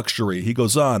luxury. He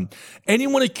goes on,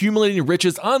 anyone accumulating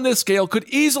riches on this scale could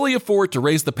easily afford to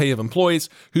raise the pay of employees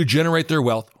who generate their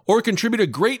wealth or contribute a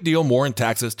great deal more in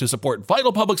taxes to support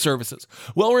vital public services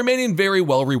while remaining very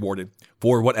well rewarded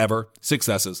for whatever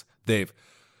successes they've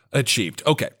achieved.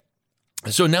 Okay,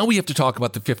 so now we have to talk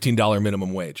about the $15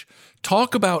 minimum wage.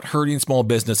 Talk about hurting small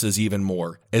businesses even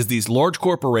more as these large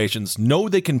corporations know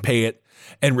they can pay it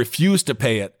and refuse to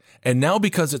pay it. And now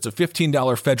because it's a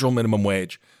 $15 federal minimum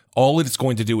wage, all it's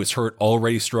going to do is hurt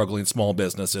already struggling small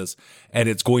businesses, and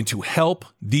it's going to help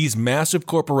these massive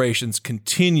corporations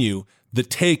continue the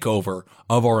takeover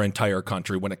of our entire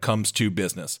country when it comes to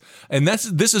business. And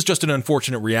this is just an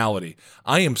unfortunate reality.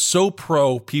 I am so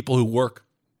pro people who work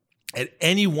at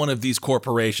any one of these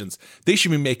corporations. They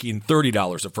should be making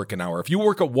 $30 a freaking hour. If you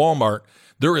work at Walmart,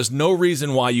 there is no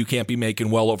reason why you can't be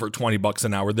making well over $20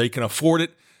 an hour. They can afford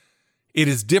it. It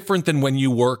is different than when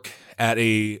you work at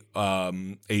a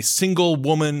single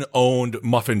woman owned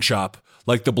muffin shop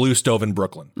like the Blue Stove in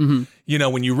Brooklyn. Mm-hmm. You know,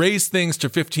 when you raise things to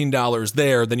 $15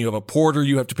 there, then you have a porter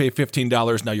you have to pay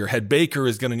 $15. Now your head baker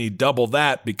is going to need double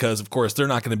that because, of course, they're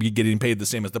not going to be getting paid the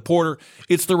same as the porter.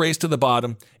 It's the race to the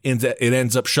bottom. It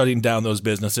ends up shutting down those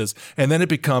businesses. And then it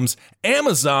becomes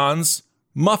Amazon's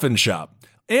muffin shop,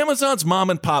 Amazon's mom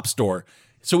and pop store.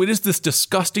 So it is this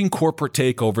disgusting corporate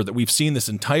takeover that we've seen this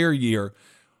entire year.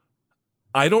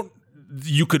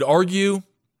 You could argue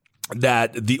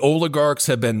that the oligarchs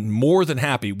have been more than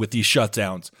happy with these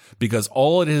shutdowns because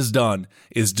all it has done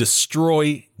is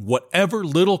destroy whatever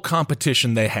little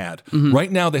competition they had. Mm-hmm.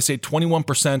 Right now, they say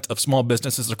 21% of small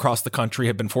businesses across the country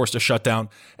have been forced to shut down.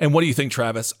 And what do you think,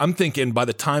 Travis? I'm thinking by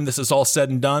the time this is all said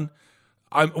and done,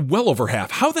 I'm well over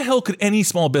half. How the hell could any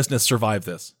small business survive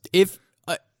this?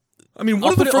 What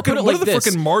are the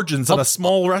freaking margins on a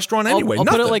small restaurant anyway? I'll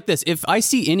put it like this. If I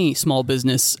see any small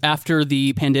business after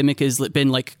the pandemic has been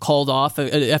like called off,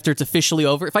 after it's officially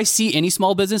over, if I see any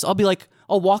small business, I'll be like,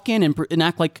 I'll walk in and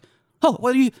act like, oh,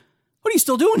 what are you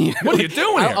still doing here? What are you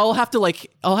doing here? I'll have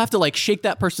to shake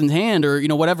that person's hand or,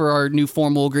 whatever our new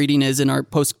formal greeting is in our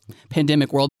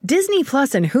post-pandemic world. Disney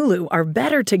Plus and Hulu are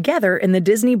better together in the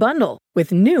Disney bundle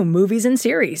with new movies and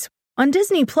series. On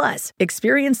Disney Plus,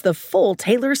 experience the full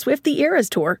Taylor Swift The Eras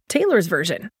Tour, Taylor's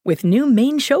version, with new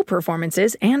main show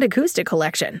performances and acoustic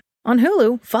collection. On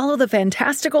Hulu, follow the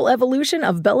fantastical evolution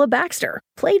of Bella Baxter,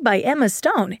 played by Emma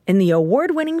Stone in the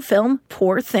award-winning film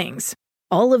Poor Things.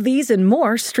 All of these and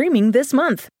more streaming this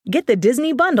month. Get the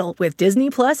Disney Bundle with Disney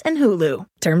Plus and Hulu.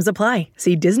 Terms apply.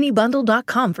 See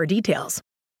DisneyBundle.com for details.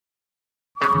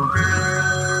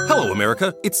 Hello,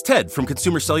 America. It's Ted from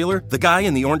Consumer Cellular, the guy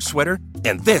in the orange sweater,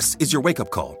 and this is your wake-up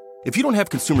call. If you don't have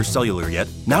Consumer Cellular yet,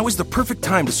 now is the perfect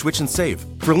time to switch and save.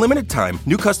 For a limited time,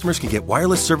 new customers can get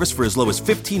wireless service for as low as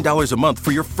 $15 a month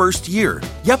for your first year.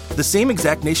 Yep, the same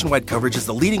exact nationwide coverage as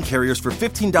the leading carriers for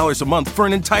 $15 a month for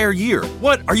an entire year.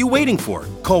 What are you waiting for?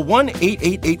 Call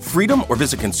 1-888-FREEDOM or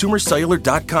visit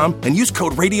consumercellular.com and use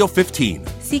code RADIO15.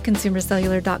 See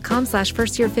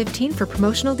consumercellular.com/firstyear15 for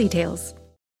promotional details.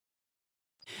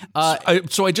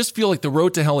 So I just feel like the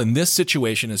road to hell in this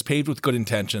situation is paved with good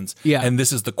intentions. Yeah. And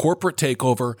this is the corporate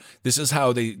takeover. This is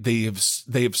how they have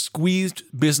squeezed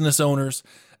business owners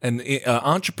and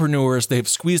entrepreneurs. They have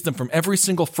squeezed them from every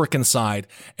single frickin' side.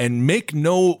 And make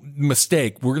no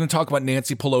mistake, we're going to talk about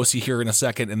Nancy Pelosi here in a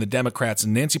second and the Democrats.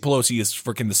 And Nancy Pelosi is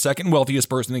frickin' the second wealthiest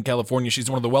person in California. She's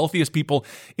one of the wealthiest people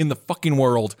in the fucking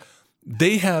world.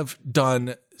 They have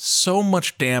done so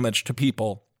much damage to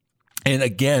people. And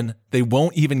again, they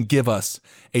won't even give us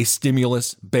a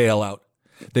stimulus bailout.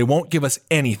 They won't give us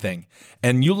anything.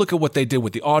 And you look at what they did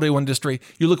with the auto industry.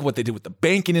 You look at what they did with the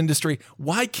banking industry.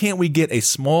 Why can't we get a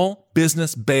small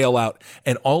business bailout?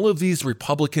 And all of these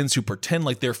Republicans who pretend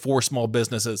like they're for small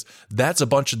businesses, that's a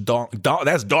bunch of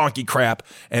that's donkey crap.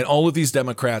 And all of these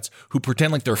Democrats who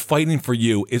pretend like they're fighting for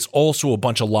you is also a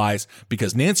bunch of lies,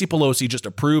 because Nancy Pelosi just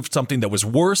approved something that was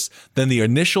worse than the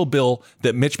initial bill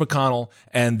that Mitch McConnell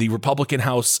and the Republican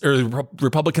House or the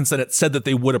Republican Senate said that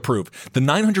they would approve. The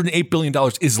 $908 billion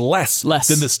is less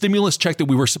than the stimulus check that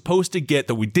we were supposed to get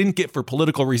that we didn't get for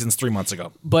political reasons 3 months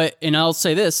ago. But, and I'll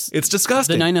say this, it's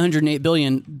disgusting. The $908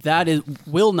 billion,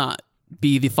 will not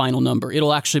be the final number.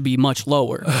 It'll actually be much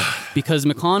lower because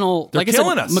McConnell, They're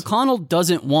killing us. McConnell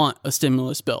doesn't want a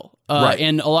stimulus bill. Right.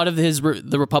 And a lot of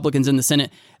the Republicans in the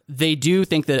Senate, they do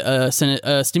think that a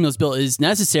stimulus bill is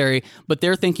necessary, but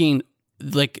they're thinking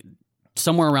like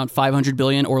somewhere around $500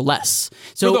 billion or less.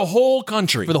 So for the whole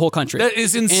country. That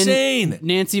is insane. And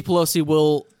Nancy Pelosi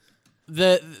will,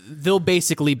 they'll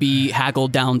basically be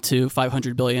haggled down to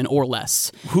 $500 billion or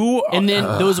less. And then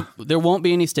there won't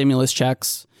be any stimulus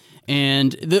checks.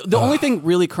 And the only thing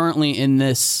really currently in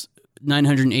this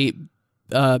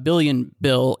 $908 billion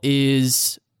bill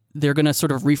is they're going to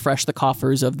sort of refresh the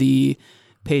coffers of the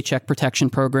Paycheck Protection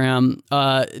Program.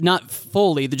 Not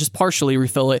fully, they just partially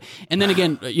refill it. And then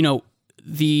again,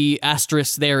 the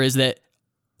asterisk there is that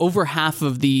over half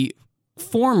of the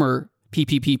former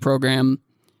PPP program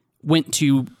went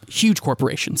to huge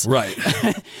corporations. Right.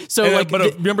 So,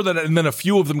 remember that, and then a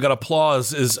few of them got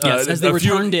applause as they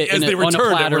returned it on a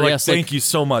platter. We're like, thank you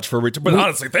so much for returning. But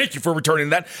honestly, thank you for returning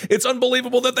that. It's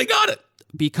unbelievable that they got it.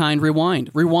 Be kind,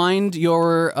 rewind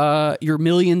your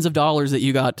millions of dollars that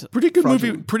you got. Pretty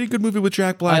good movie with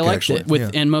Jack Black. I liked it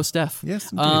and Mos Def.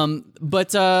 Yes,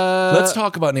 but let's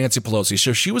talk about Nancy Pelosi.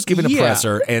 So she was given a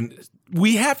presser, and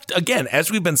we have to, again,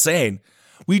 as we've been saying,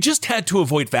 we just had to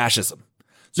avoid fascism.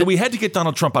 So we had to get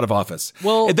Donald Trump out of office.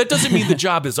 Well, and that doesn't mean the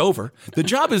job is over. The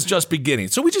job is just beginning.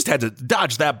 So we just had to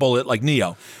dodge that bullet like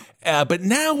Neo. But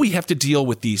now we have to deal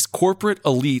with these corporate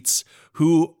elites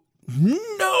who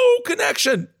no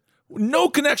connection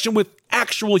with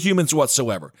actual humans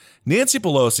whatsoever. Nancy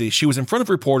Pelosi, she was in front of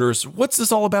reporters. What's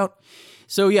this all about?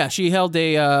 So yeah, she held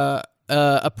a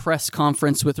press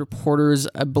conference with reporters,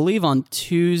 I believe on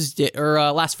Tuesday or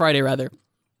last Friday rather.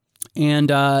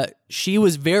 And she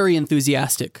was very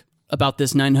enthusiastic about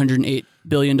this $908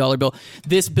 billion bill.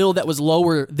 This bill that was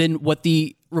lower than what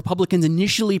the Republicans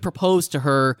initially proposed to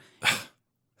her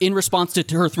in response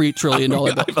to her $3 trillion bill.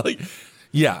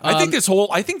 Yeah,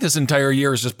 I think this entire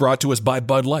year is just brought to us by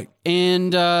Bud Light.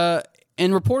 And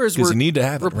reporters were need to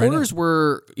have it reporters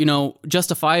were,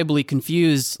 justifiably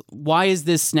confused. Why is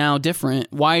this now different?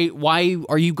 Why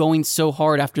are you going so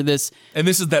hard after this? And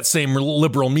this is that same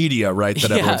liberal media, right?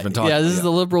 That everyone's been talking about. Yeah, this is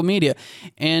the liberal media.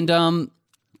 And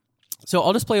so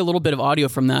I'll just play a little bit of audio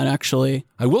from that, actually.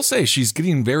 I will say she's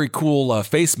getting very cool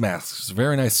face masks,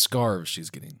 very nice scarves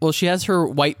she's getting. Well, she has her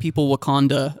white people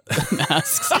Wakanda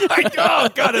masks. Oh,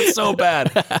 God, it's so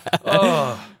bad.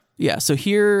 Oh. Yeah, so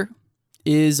here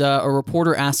is a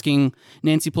reporter asking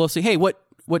Nancy Pelosi, hey,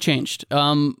 what changed?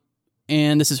 And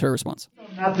this is her response.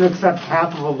 Not to accept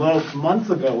half of a loaf months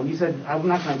ago when you said, I'm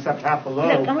not going to accept half a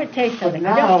loaf. Look, I'm going to tell you something.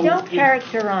 Don't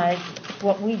characterize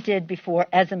what we did before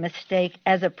as a mistake,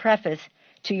 as a preface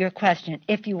to your question,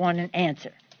 if you want an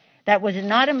answer. That was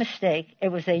not a mistake. It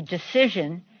was a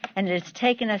decision, and it has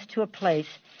taken us to a place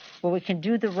where we can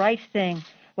do the right thing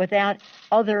without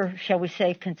other, shall we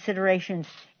say, considerations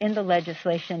in the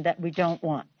legislation that we don't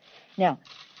want. Now,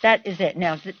 that is it.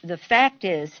 Now, the fact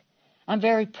is, I'm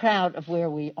very proud of where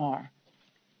we are.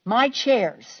 My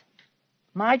chairs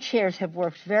have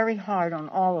worked very hard on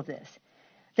all of this.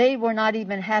 They were not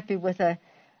even happy with a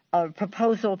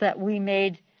proposal that we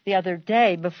made the other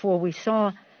day before we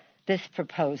saw this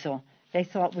proposal. They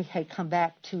thought we had come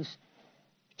back too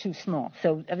small.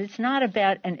 So it's not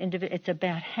about an individual. It's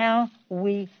about how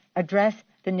we address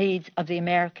the needs of the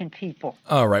American people.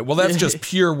 All right. Well, that's just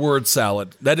pure word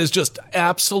salad. That is just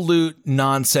absolute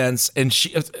nonsense. And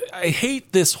I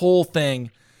hate this whole thing.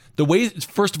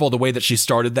 First of all, the way that she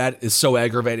started that is so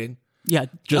aggravating. Yeah.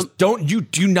 Just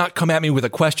do not come at me with a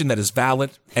question that is valid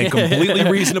and completely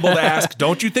reasonable to ask.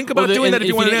 Don't you think about doing that if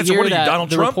you want an answer? What are you, Donald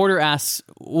Trump? The reporter asks,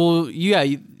 well, yeah,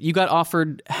 you got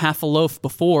offered half a loaf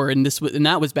before and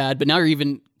that was bad, but now you're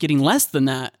even getting less than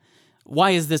that.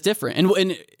 Why is this different?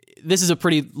 And this is a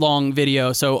pretty long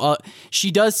video. So she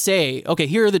does say, okay,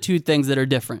 here are the two things that are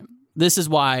different. This is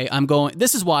why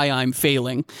I'm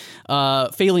failing.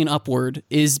 Failing upward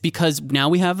is because now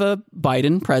we have a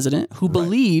Biden president who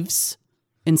believes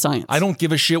in science. I don't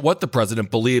give a shit what the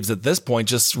president believes at this point.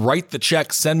 Just write the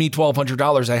check, send me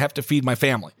 $1,200. I have to feed my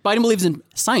family. Biden believes in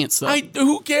science, though.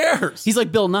 Who cares? He's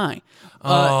like Bill Nye.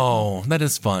 That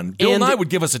is fun. Bill Nye would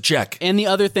give us a check. And the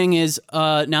other thing is,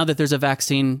 now that there's a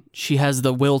vaccine, she has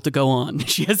the will to go on.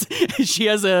 She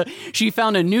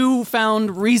found a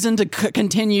newfound reason to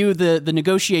continue the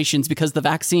negotiations because the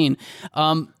vaccine.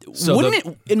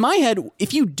 In my head,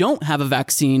 if you don't have a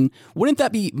vaccine, wouldn't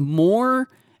that be more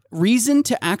reason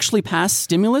to actually pass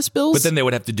stimulus bills? But then they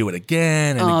would have to do it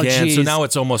again and again. Geez. So now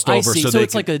it's almost over. I see. So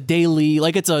it's like a daily,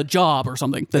 like it's a job or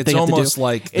something that they have to do. It's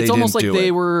almost like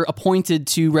they were appointed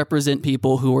to represent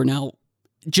people who are now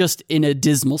just in a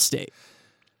dismal state.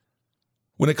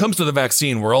 When it comes to the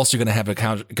vaccine, we're also going to have a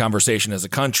conversation as a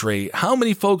country. How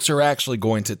many folks are actually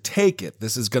going to take it?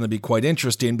 This is going to be quite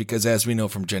interesting because, as we know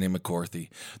from Jenny McCarthy,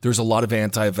 there's a lot of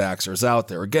anti-vaxxers out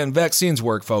there. Again, vaccines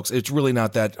work, folks. It's really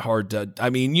not that hard to,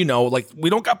 we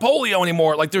don't got polio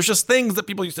anymore. Like, there's just things that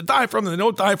people used to die from that they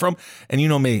don't die from. And you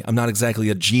know me, I'm not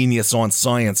exactly a genius on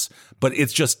science, but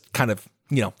it's just kind of,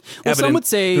 evident. Some would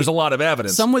say there's a lot of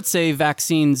evidence. Some would say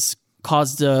vaccines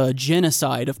caused a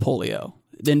genocide of polio.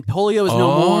 Then polio is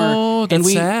no more,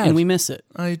 and we miss it.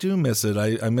 I do miss it.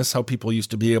 I miss how people used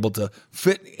to be able to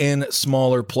fit in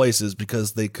smaller places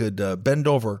because they could bend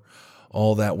over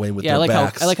all that way with their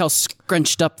backs. I like how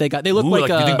scrunched up they got. They look like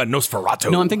you think about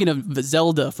Nosferatu. No, I'm thinking of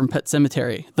Zelda from Pet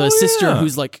Sematary, the sister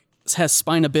who's has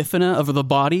spina bifida over the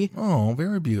body. Oh,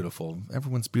 very beautiful.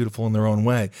 Everyone's beautiful in their own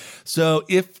way. So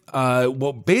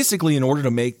basically, in order to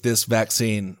make this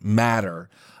vaccine matter,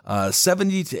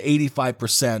 70 to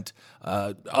 85%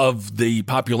 of the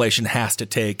population has to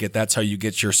take it. That's how you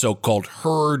get your so-called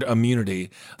herd immunity.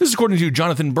 This is according to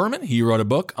Jonathan Berman. He wrote a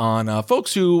book on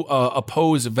folks who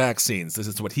oppose vaccines. This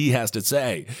is what he has to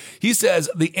say. He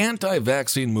says, the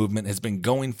anti-vaccine movement has been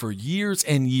going for years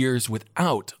and years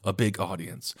without a big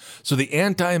audience. So the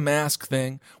anti-mask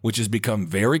thing, which has become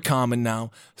very common now,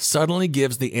 suddenly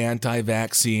gives the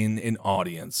anti-vaccine an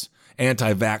audience.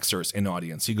 Anti-vaxxers in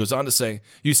audience. He goes on to say,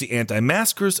 you see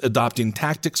anti-maskers adopting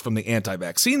tactics from the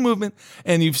anti-vaccine movement,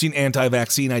 and you've seen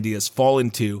anti-vaccine ideas fall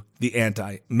into the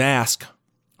anti-mask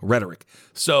rhetoric.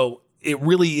 So it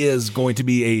really is going to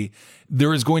be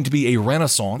there is going to be a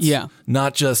renaissance,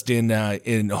 not just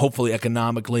in hopefully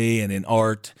economically and in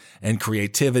art and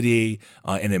creativity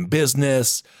and in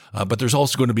business, but there's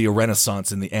also going to be a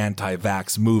renaissance in the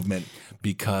anti-vax movement.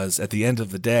 Because at the end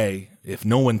of the day, if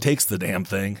no one takes the damn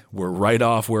thing, we're right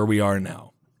off where we are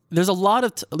now. There's a lot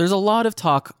of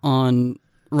talk on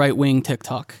right-wing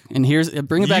TikTok, and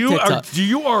bring it back to TikTok.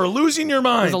 You are losing your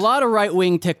mind. There's a lot of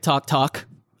right-wing TikTok talk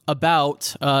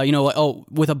about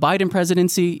with a Biden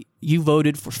presidency, you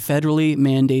voted for federally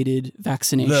mandated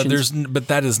vaccinations. But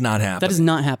that is not happening. That is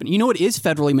not happening. You know what is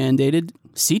federally mandated?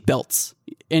 Seatbelts.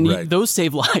 And those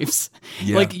save lives.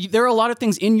 Yeah. Like, there are a lot of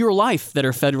things in your life that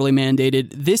are federally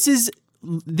mandated. This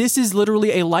is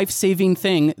literally a life-saving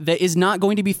thing that is not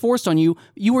going to be forced on you.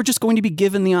 You are just going to be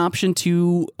given the option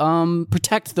to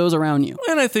protect those around you.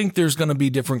 And I think there's going to be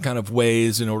different kind of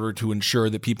ways in order to ensure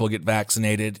that people get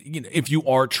vaccinated. If you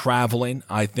are traveling,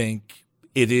 I think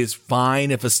it is fine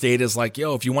if a state is like,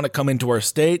 if you want to come into our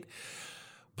state,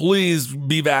 please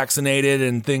be vaccinated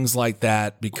and things like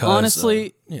that. Because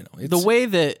honestly, the way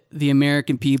that the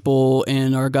American people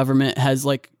and our government has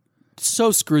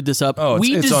so screwed this up. Oh,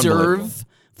 we it's deserve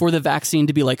for the vaccine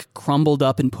to be like crumbled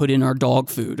up and put in our dog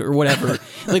food or whatever.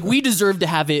 Like we deserve to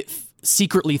have it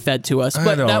secretly fed to us,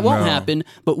 but that won't happen.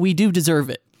 But we do deserve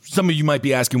it. Some of you might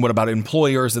be asking, what about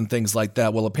employers and things like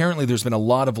that? Well, apparently there's been a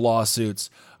lot of lawsuits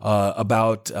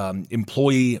about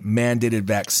employee-mandated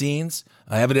vaccines.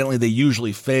 Evidently, they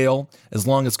usually fail as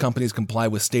long as companies comply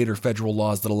with state or federal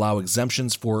laws that allow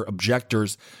exemptions for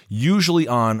objectors, usually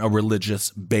on a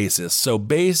religious basis. So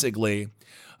basically,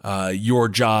 your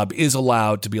job is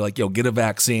allowed to be like, get a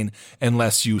vaccine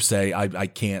unless you say, I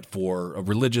can't for a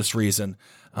religious reason,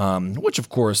 which, of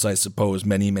course, I suppose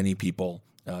many people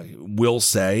will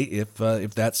say if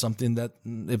that's something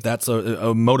if that's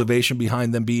a motivation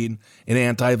behind them being an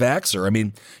anti-vaxxer. I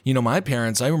mean, my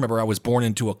parents, I remember I was born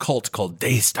into a cult called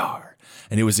Daystar,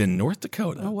 and it was in North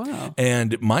Dakota. Oh, wow.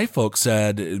 And my folks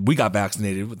said we got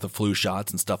vaccinated with the flu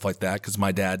shots and stuff like that because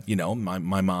my dad,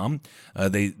 my mom,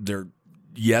 they're,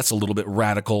 yes, a little bit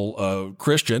radical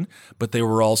Christian, but they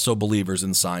were also believers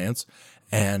in science.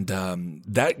 And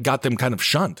that got them kind of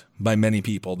shunned by many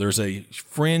people. There's a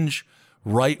fringe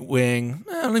right wing,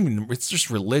 it's just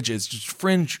religious, just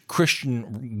fringe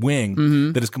Christian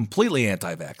wing that is completely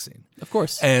anti-vaccine. Of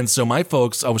course. And so my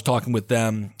folks, I was talking with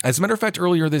them, as a matter of fact,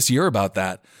 earlier this year about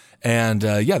that. And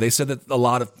they said that a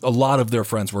lot of their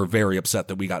friends were very upset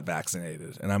that we got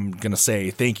vaccinated. And I'm going to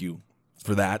say thank you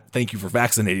for that. Thank you for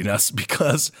vaccinating us,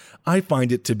 because I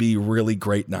find it to be really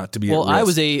great not to be at risk. I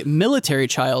was a military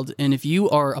child, and if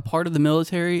you are a part of the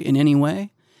military in any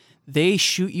way, they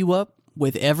shoot you up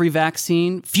with every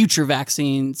vaccine, future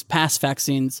vaccines, past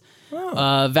vaccines,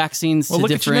 vaccines to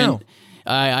different.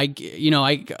 I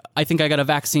think I got a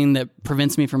vaccine that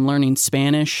prevents me from learning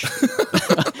Spanish.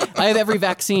 I have every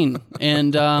vaccine,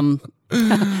 and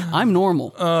I'm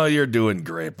normal. Oh, you're doing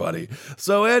great, buddy.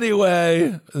 So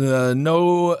anyway,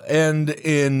 no end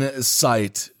in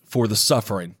sight for the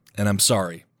suffering, and I'm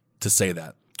sorry to say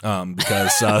that.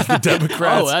 Because the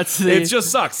Democrats, it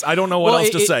just sucks. I don't know what else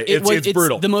to say. It's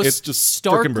brutal. The most it's just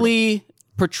starkly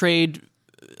portrayed,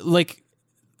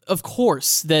 of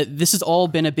course, that this has all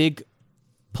been a big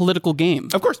political game.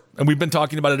 Of course. And we've been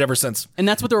talking about it ever since. And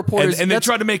that's what the reporters... And they've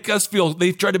tried to make us feel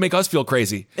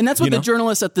crazy. And that's what the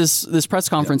journalists at this press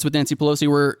conference with Nancy Pelosi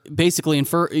were basically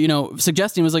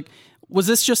suggesting was was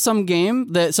this just some game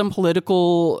that some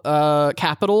political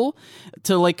capital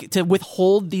to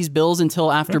withhold these bills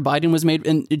until after Biden was made?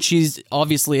 And she's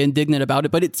obviously indignant about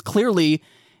it, but it's clearly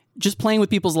just playing with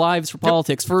people's lives for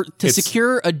politics,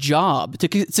 secure a job,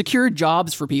 to secure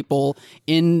jobs for people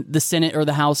in the Senate or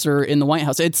the House or in the White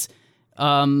House. It's, you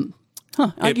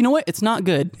know what? It's not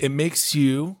good. It makes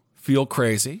you feel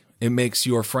crazy. It makes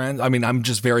your friends. I mean, I'm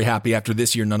just very happy after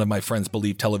this year. None of my friends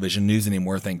believe television news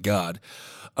anymore. Thank God.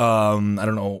 I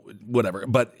don't know, whatever,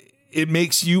 but it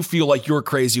makes you feel like you're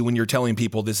crazy when you're telling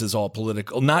people this is all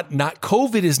political. Not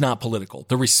COVID is not political.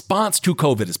 The response to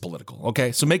COVID is political.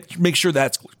 Okay. So make sure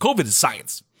that's COVID is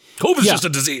science. COVID is just a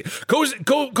disease.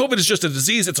 COVID is just a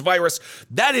disease. It's a virus.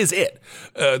 That is it.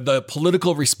 The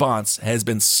political response has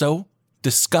been so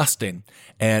disgusting,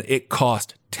 and it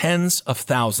cost tens of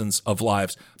thousands of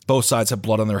lives. Both sides have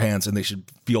blood on their hands, and they should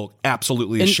feel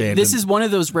absolutely ashamed. This is one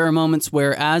of those rare moments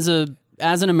where, as an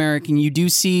American, you do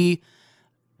see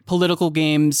political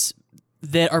games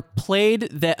that are played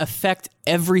that affect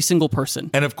every single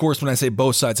person. And of course, when I say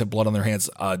both sides have blood on their hands,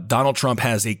 Donald Trump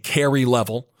has a carry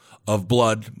level of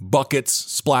blood, buckets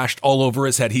splashed all over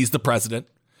his head. He's the president.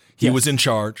 He was in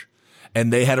charge,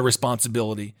 and they had a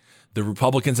responsibility. The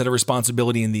Republicans had a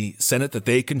responsibility in the Senate that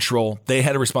they control. They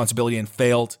had a responsibility and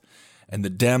failed. And the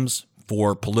Dems,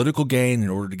 for political gain, in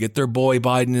order to get their boy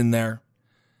Biden in there,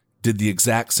 did the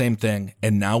exact same thing.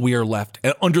 And now we are left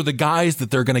under the guise that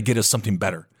they're going to get us something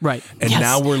better. Right. And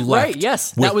now we're left. Right.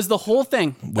 Yes. That was the whole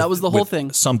thing. That was the whole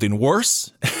thing. Something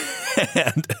worse.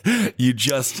 And you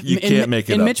can't make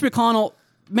it up. And Mitch McConnell,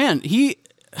 man, he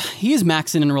is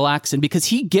maxing and relaxing because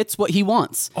he gets what he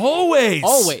wants.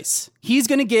 Always. He is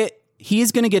going to get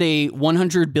a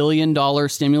 $100 billion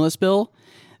stimulus bill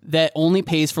that only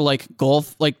pays for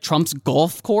golf, Trump's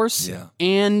golf course. Yeah.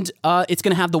 And it's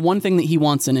going to have the one thing that he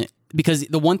wants in it, because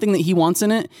the one thing that he wants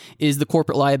in it is the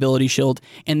corporate liability shield.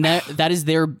 And that is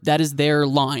their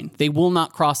line. They will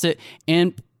not cross it.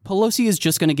 And Pelosi is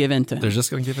just going to give in to him. They're just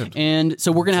going to give in. And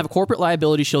so we're going to have a corporate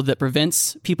liability shield that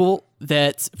prevents people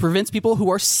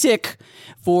who are sick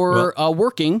for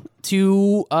working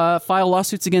to file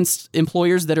lawsuits against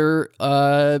employers that are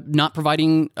not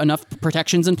providing enough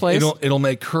protections in place. It'll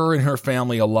make her and her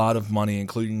family a lot of money,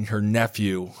 including her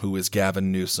nephew, who is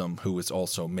Gavin Newsom, who is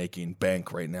also making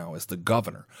bank right now as the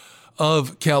governor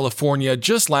of California.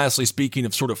 Just lastly, speaking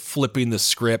of sort of flipping the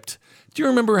script Do you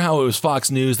remember how it was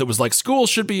Fox News that was like, schools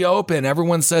should be open,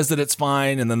 everyone says that it's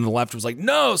fine, and then the left was like,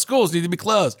 no, schools need to be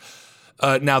closed.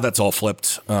 Now that's all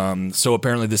flipped. So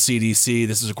apparently the CDC,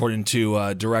 this is according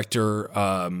to Director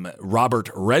Robert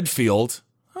Redfield.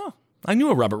 Oh, I knew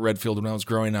a Robert Redfield when I was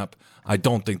growing up. I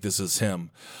don't think this is him.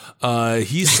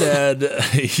 He said,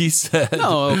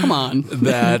 no, come on.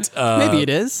 That maybe it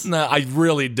is. No, I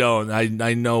really don't.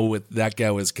 I know that guy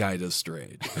was kind of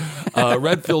straight.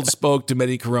 Redfield spoke to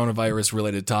many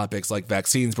coronavirus-related topics like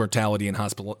vaccines, mortality, and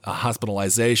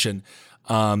hospitalization.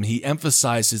 He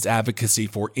emphasized his advocacy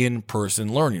for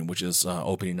in-person learning, which is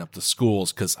opening up the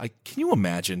schools. Because can you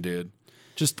imagine, dude?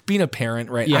 Just being a parent,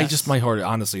 right? Yes. My heart,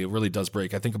 honestly, it really does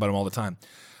break. I think about them all the time.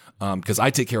 Because I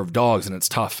take care of dogs and it's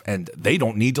tough and they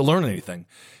don't need to learn anything.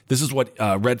 This is what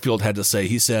Redfield had to say.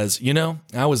 He says,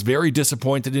 I was very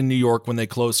disappointed in New York when they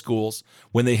closed schools,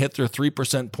 when they hit their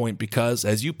 3% point, because,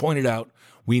 as you pointed out,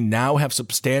 we now have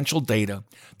substantial data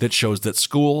that shows that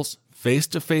schools,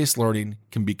 face-to-face learning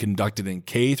can be conducted in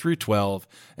K through 12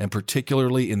 and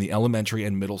particularly in the elementary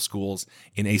and middle schools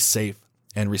in a safe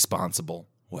and responsible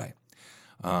way.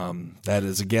 That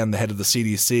is, again, the head of the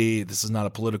CDC. This is not a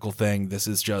political thing. This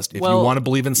is just, if you want to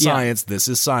believe in science, this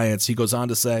is science. He goes on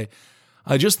to say,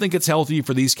 I just think it's healthy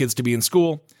for these kids to be in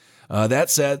school. That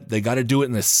said, they got to do it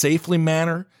in a safely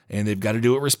manner, and they've got to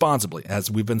do it responsibly, as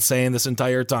we've been saying this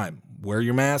entire time. Wear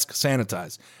your mask,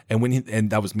 sanitize. And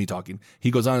that was me talking.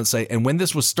 He goes on to say, and when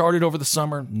this was started over the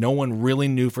summer, no one really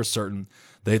knew for certain.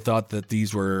 They thought that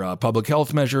these were public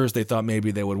health measures. They thought maybe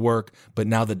they would work. But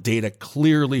now the data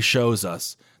clearly shows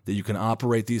us that you can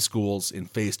operate these schools in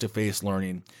face-to-face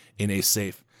learning in a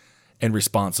safe and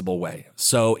responsible way.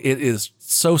 So it is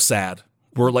so sad.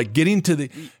 We're like getting to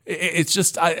it's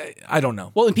just, I don't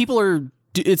know. Well, and people are,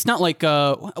 it's not like,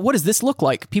 what does this look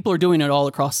like? People are doing it all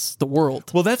across the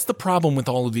world. Well, that's the problem with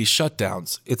all of these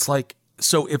shutdowns. It's like,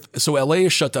 so LA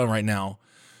is shut down right now.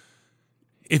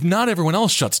 If not everyone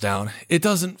else shuts down, it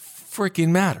doesn't freaking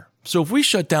matter. So if we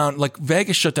shut down, like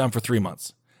Vegas shut down for 3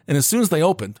 months, and as soon as they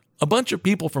opened, a bunch of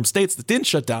people from states that didn't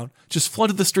shut down just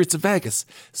flooded the streets of Vegas.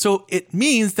 So it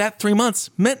means that 3 months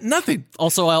meant nothing.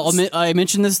 Also, I'll admit, I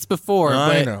mentioned this before.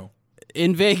 I know.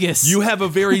 In Vegas, you have a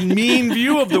very mean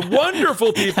view of the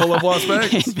wonderful people of Las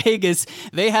Vegas. In Vegas,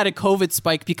 they had a COVID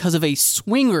spike because of a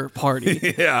swinger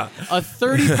party. Yeah. A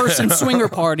 30-person swinger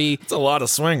party. It's a lot of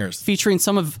swingers. Featuring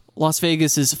some of Las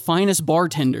Vegas's finest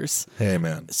bartenders. Hey,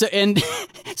 man. So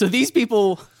these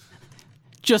people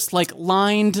just like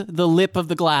lined the lip of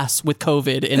the glass with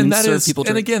COVID and served people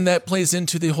drink. And again, that plays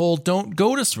into the whole don't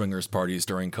go to swingers parties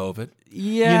during COVID.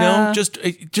 Yeah. Just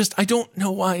I don't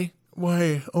know why.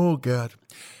 Why? Oh, God.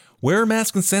 Wear a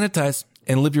mask and sanitize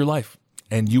and live your life,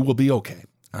 and you will be okay.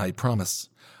 I promise.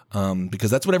 Because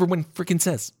that's what everyone freaking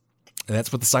says. And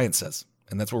that's what the science says.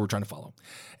 And that's what we're trying to follow.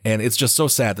 And it's just so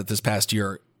sad that this past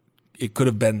year, it could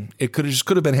have been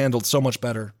handled so much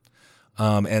better.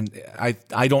 And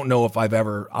I don't know if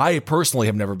I personally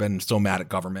have never been so mad at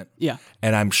government. Yeah.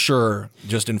 And I'm sure,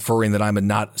 just inferring that I'm a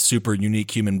not super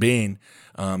unique human being,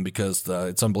 because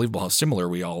it's unbelievable how similar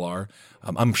we all are.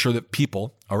 I'm sure that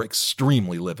people are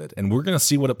extremely livid, and we're going to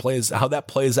see how that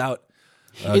plays out.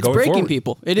 It's breaking forward.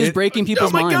 People. It is breaking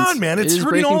people's minds. Oh my God, man. It's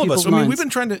hurting all of us. I mean, we've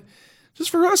been trying to, just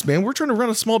for us, man, we're trying to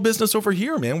run a small business over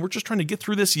here, man. We're just trying to get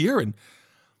through this year, and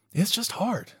it's just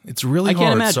hard. It's really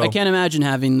hard. I can't imagine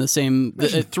having the same.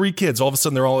 3 kids, all of a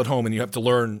sudden they're all at home, and you have to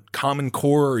learn Common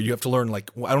Core, or you have to learn I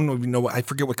don't know, I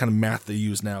forget what kind of math they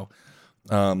use now.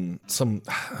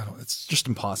 It's just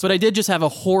impossible. But I did just have a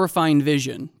horrifying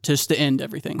vision just to end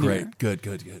everything. Great, here.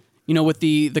 good. With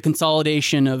the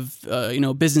consolidation of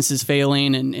businesses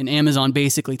failing and Amazon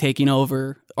basically taking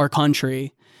over our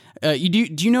country. Do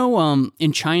you know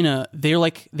in China they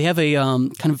have a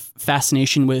kind of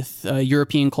fascination with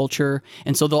European culture,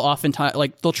 and so they'll often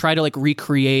they'll try to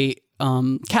recreate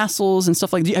castles and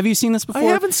stuff like that. Have you seen this before? I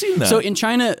haven't seen that. So in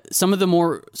China, some of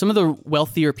the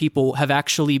wealthier people have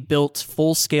actually built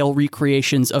full-scale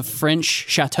recreations of French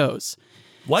chateaus.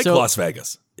 Las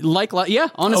Vegas.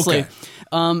 Honestly.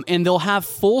 Okay. And they'll have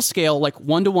full-scale,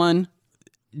 1-to-1,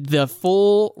 the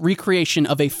full recreation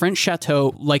of a French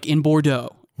chateau in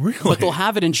Bordeaux. Really? But they'll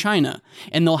have it in China.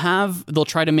 And they'll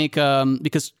try to make,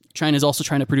 because China is also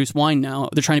trying to produce wine now,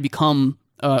 they're trying to become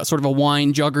sort of a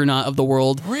wine juggernaut of the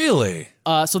world. Really?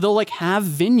 So they'll have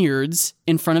vineyards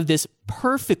in front of this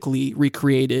perfectly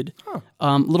recreated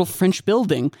little French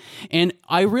building. And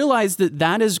I realized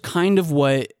that is kind of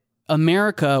what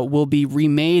America will be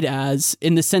remade as,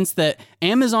 in the sense that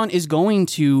Amazon is going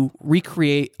to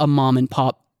recreate a mom and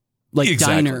pop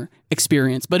diner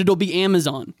experience, but it'll be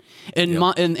Amazon, and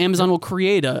and Amazon will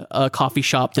create a coffee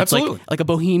shop that's like a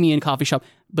bohemian coffee shop,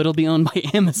 but it'll be owned by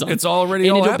Amazon. It's already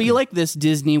and all it'll happening. be like this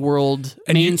Disney World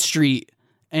Main Street.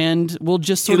 And we'll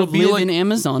just sort of live in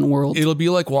Amazon world. It'll be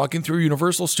like walking through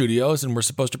Universal Studios, and we're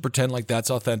supposed to pretend like that's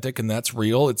authentic and that's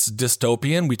real. It's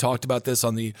dystopian. We talked about this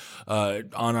on the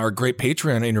on our great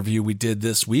Patreon interview we did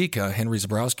this week. Henry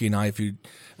Zabrowski and I,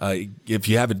 if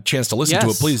you have a chance to listen to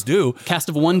it, please do. Cast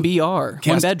of 1BR,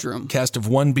 One Bedroom. Cast of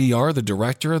 1BR, the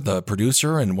director, the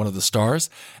producer, and one of the stars.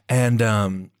 And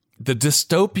the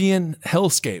dystopian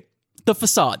hellscape. The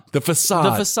facade. The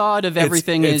facade of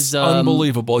everything is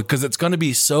unbelievable because it's going to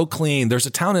be so clean. There's a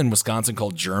town in Wisconsin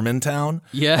called Germantown.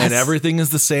 Yes. And everything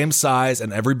is the same size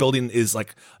and every building is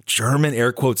like German,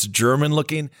 air quotes, German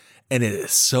looking. And it is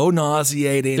so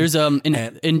nauseating. There's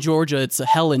in Georgia, it's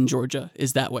hell in Georgia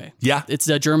is that way. Yeah. It's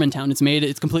Germantown.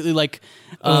 It's completely like,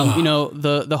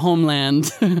 the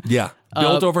homeland. Yeah.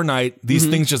 Built overnight. These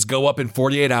things just go up in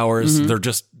 48 hours.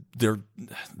 They're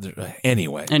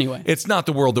anyway. It's not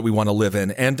the world that we want to live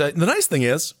in. And the nice thing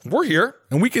is we're here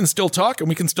and we can still talk and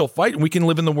we can still fight and we can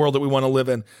live in the world that we want to live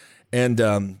in. And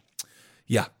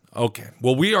okay.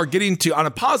 Well, we are getting to, on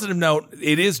a positive note,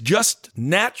 it is just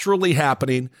naturally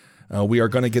happening. We are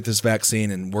going to get this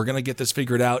vaccine and we're going to get this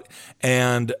figured out.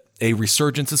 And a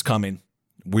resurgence is coming.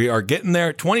 We are getting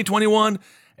there, 2021.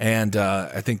 And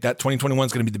I think that 2021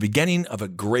 is going to be the beginning of a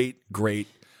great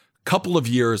couple of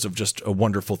years of just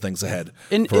wonderful things ahead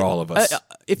for all of us.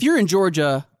 If you're in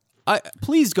Georgia,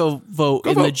 please go vote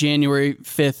the January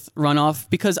 5th runoff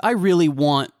because I really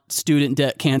want student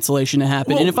debt cancellation to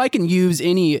happen. And if I can use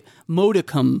any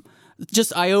modicum,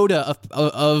 just iota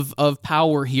of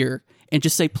power here and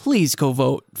just say, please go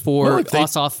vote for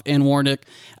Ossoff and Warnock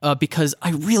because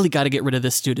I really got to get rid of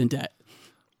this student debt.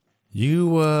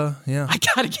 Yeah. I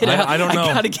got to get out. I don't know.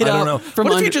 I got to get out.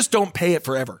 What if you just don't pay it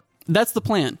forever? That's the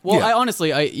plan. Well,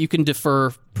 Yeah. You can defer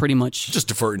pretty much. Just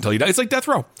defer it until you die. It's like death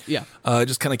row. Yeah.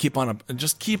 Just kind of keep on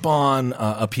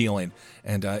appealing,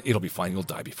 and it'll be fine. You'll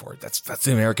die before it. That's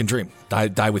the American dream.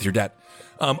 Die with your debt.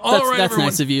 That's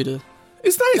nice of you to.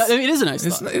 It's nice. It is a nice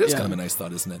thought. It is kind of a nice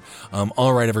thought, isn't it?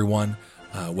 All right, everyone.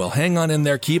 Well, hang on in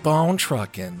there. Keep on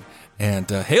trucking, and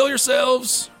hail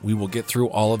yourselves. We will get through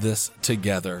all of this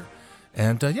together.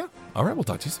 And all right, we'll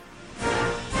talk to you soon.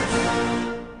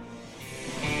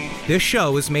 This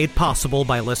show is made possible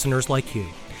by listeners like you.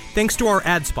 Thanks to our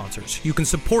ad sponsors, you can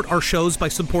support our shows by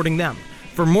supporting them.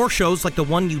 For more shows like the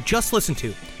one you just listened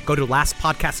to, go to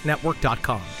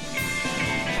lastpodcastnetwork.com.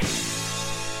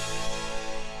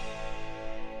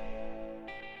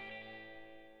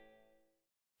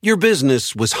 Your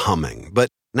business was humming, but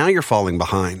now you're falling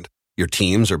behind. Your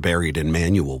teams are buried in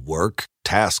manual work,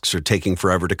 tasks are taking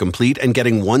forever to complete, and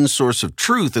getting one source of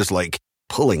truth is like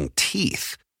pulling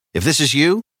teeth. If this is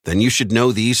you, then you should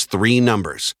know these three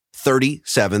numbers.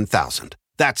 37,000.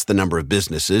 That's the number of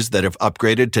businesses that have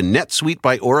upgraded to NetSuite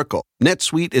by Oracle.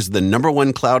 NetSuite is the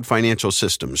 #1 cloud financial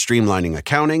system, streamlining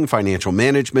accounting, financial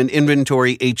management,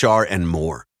 inventory, HR, and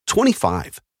more.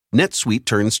 25. NetSuite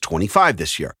turns 25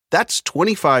 this year. That's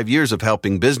 25 years of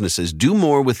helping businesses do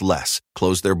more with less,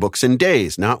 close their books in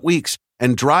days, not weeks,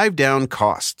 and drive down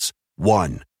costs.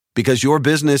 1. Because your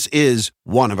business is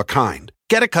one of a kind.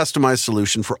 Get a customized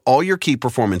solution for all your key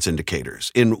performance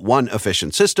indicators in one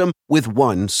efficient system with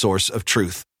one source of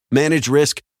truth. Manage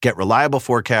risk, get reliable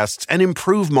forecasts, and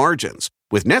improve margins.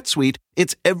 With NetSuite,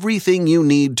 it's everything you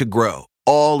need to grow,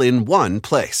 all in one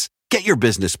place. Get your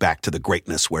business back to the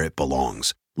greatness where it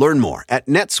belongs. Learn more at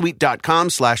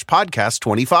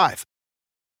netsuite.com/podcast25.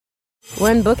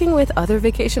 When booking with other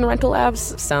vacation rental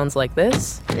apps sounds like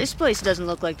this. This place doesn't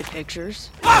look like the pictures.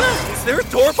 Is there a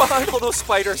door behind all those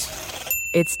spiders?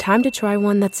 It's time to try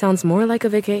one that sounds more like a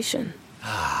vacation.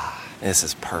 This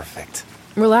is perfect.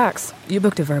 Relax. You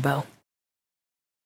booked a Vrbo.